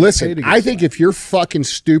don't think. Well, listen. I think if you're fucking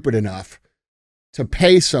stupid enough to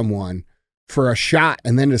pay someone for a shot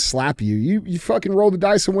and then to slap you, you fucking roll the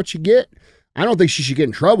dice on what you get. I don't think she should get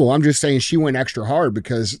in trouble. I'm just saying she went extra hard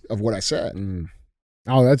because of what I said.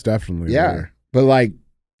 Oh, that's definitely rare. But like,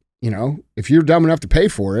 if you're dumb enough to pay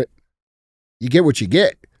for it, you get what you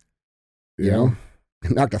get. You know,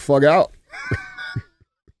 knock the fuck out.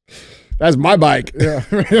 That's my bike. Yeah,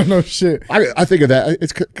 no shit. I think of that.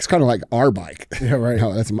 It's kind of like our bike. Yeah, right.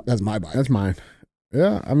 No, that's my bike. That's mine.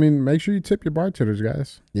 Yeah, I mean, make sure you tip your bartenders,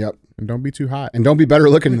 guys. Yep. And don't be too hot. And don't be better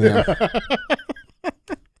looking than them.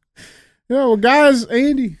 Yeah, well, guys,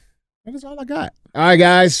 Andy, that is all I got. All right,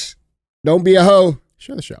 guys. Don't be a hoe.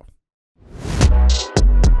 Share the show.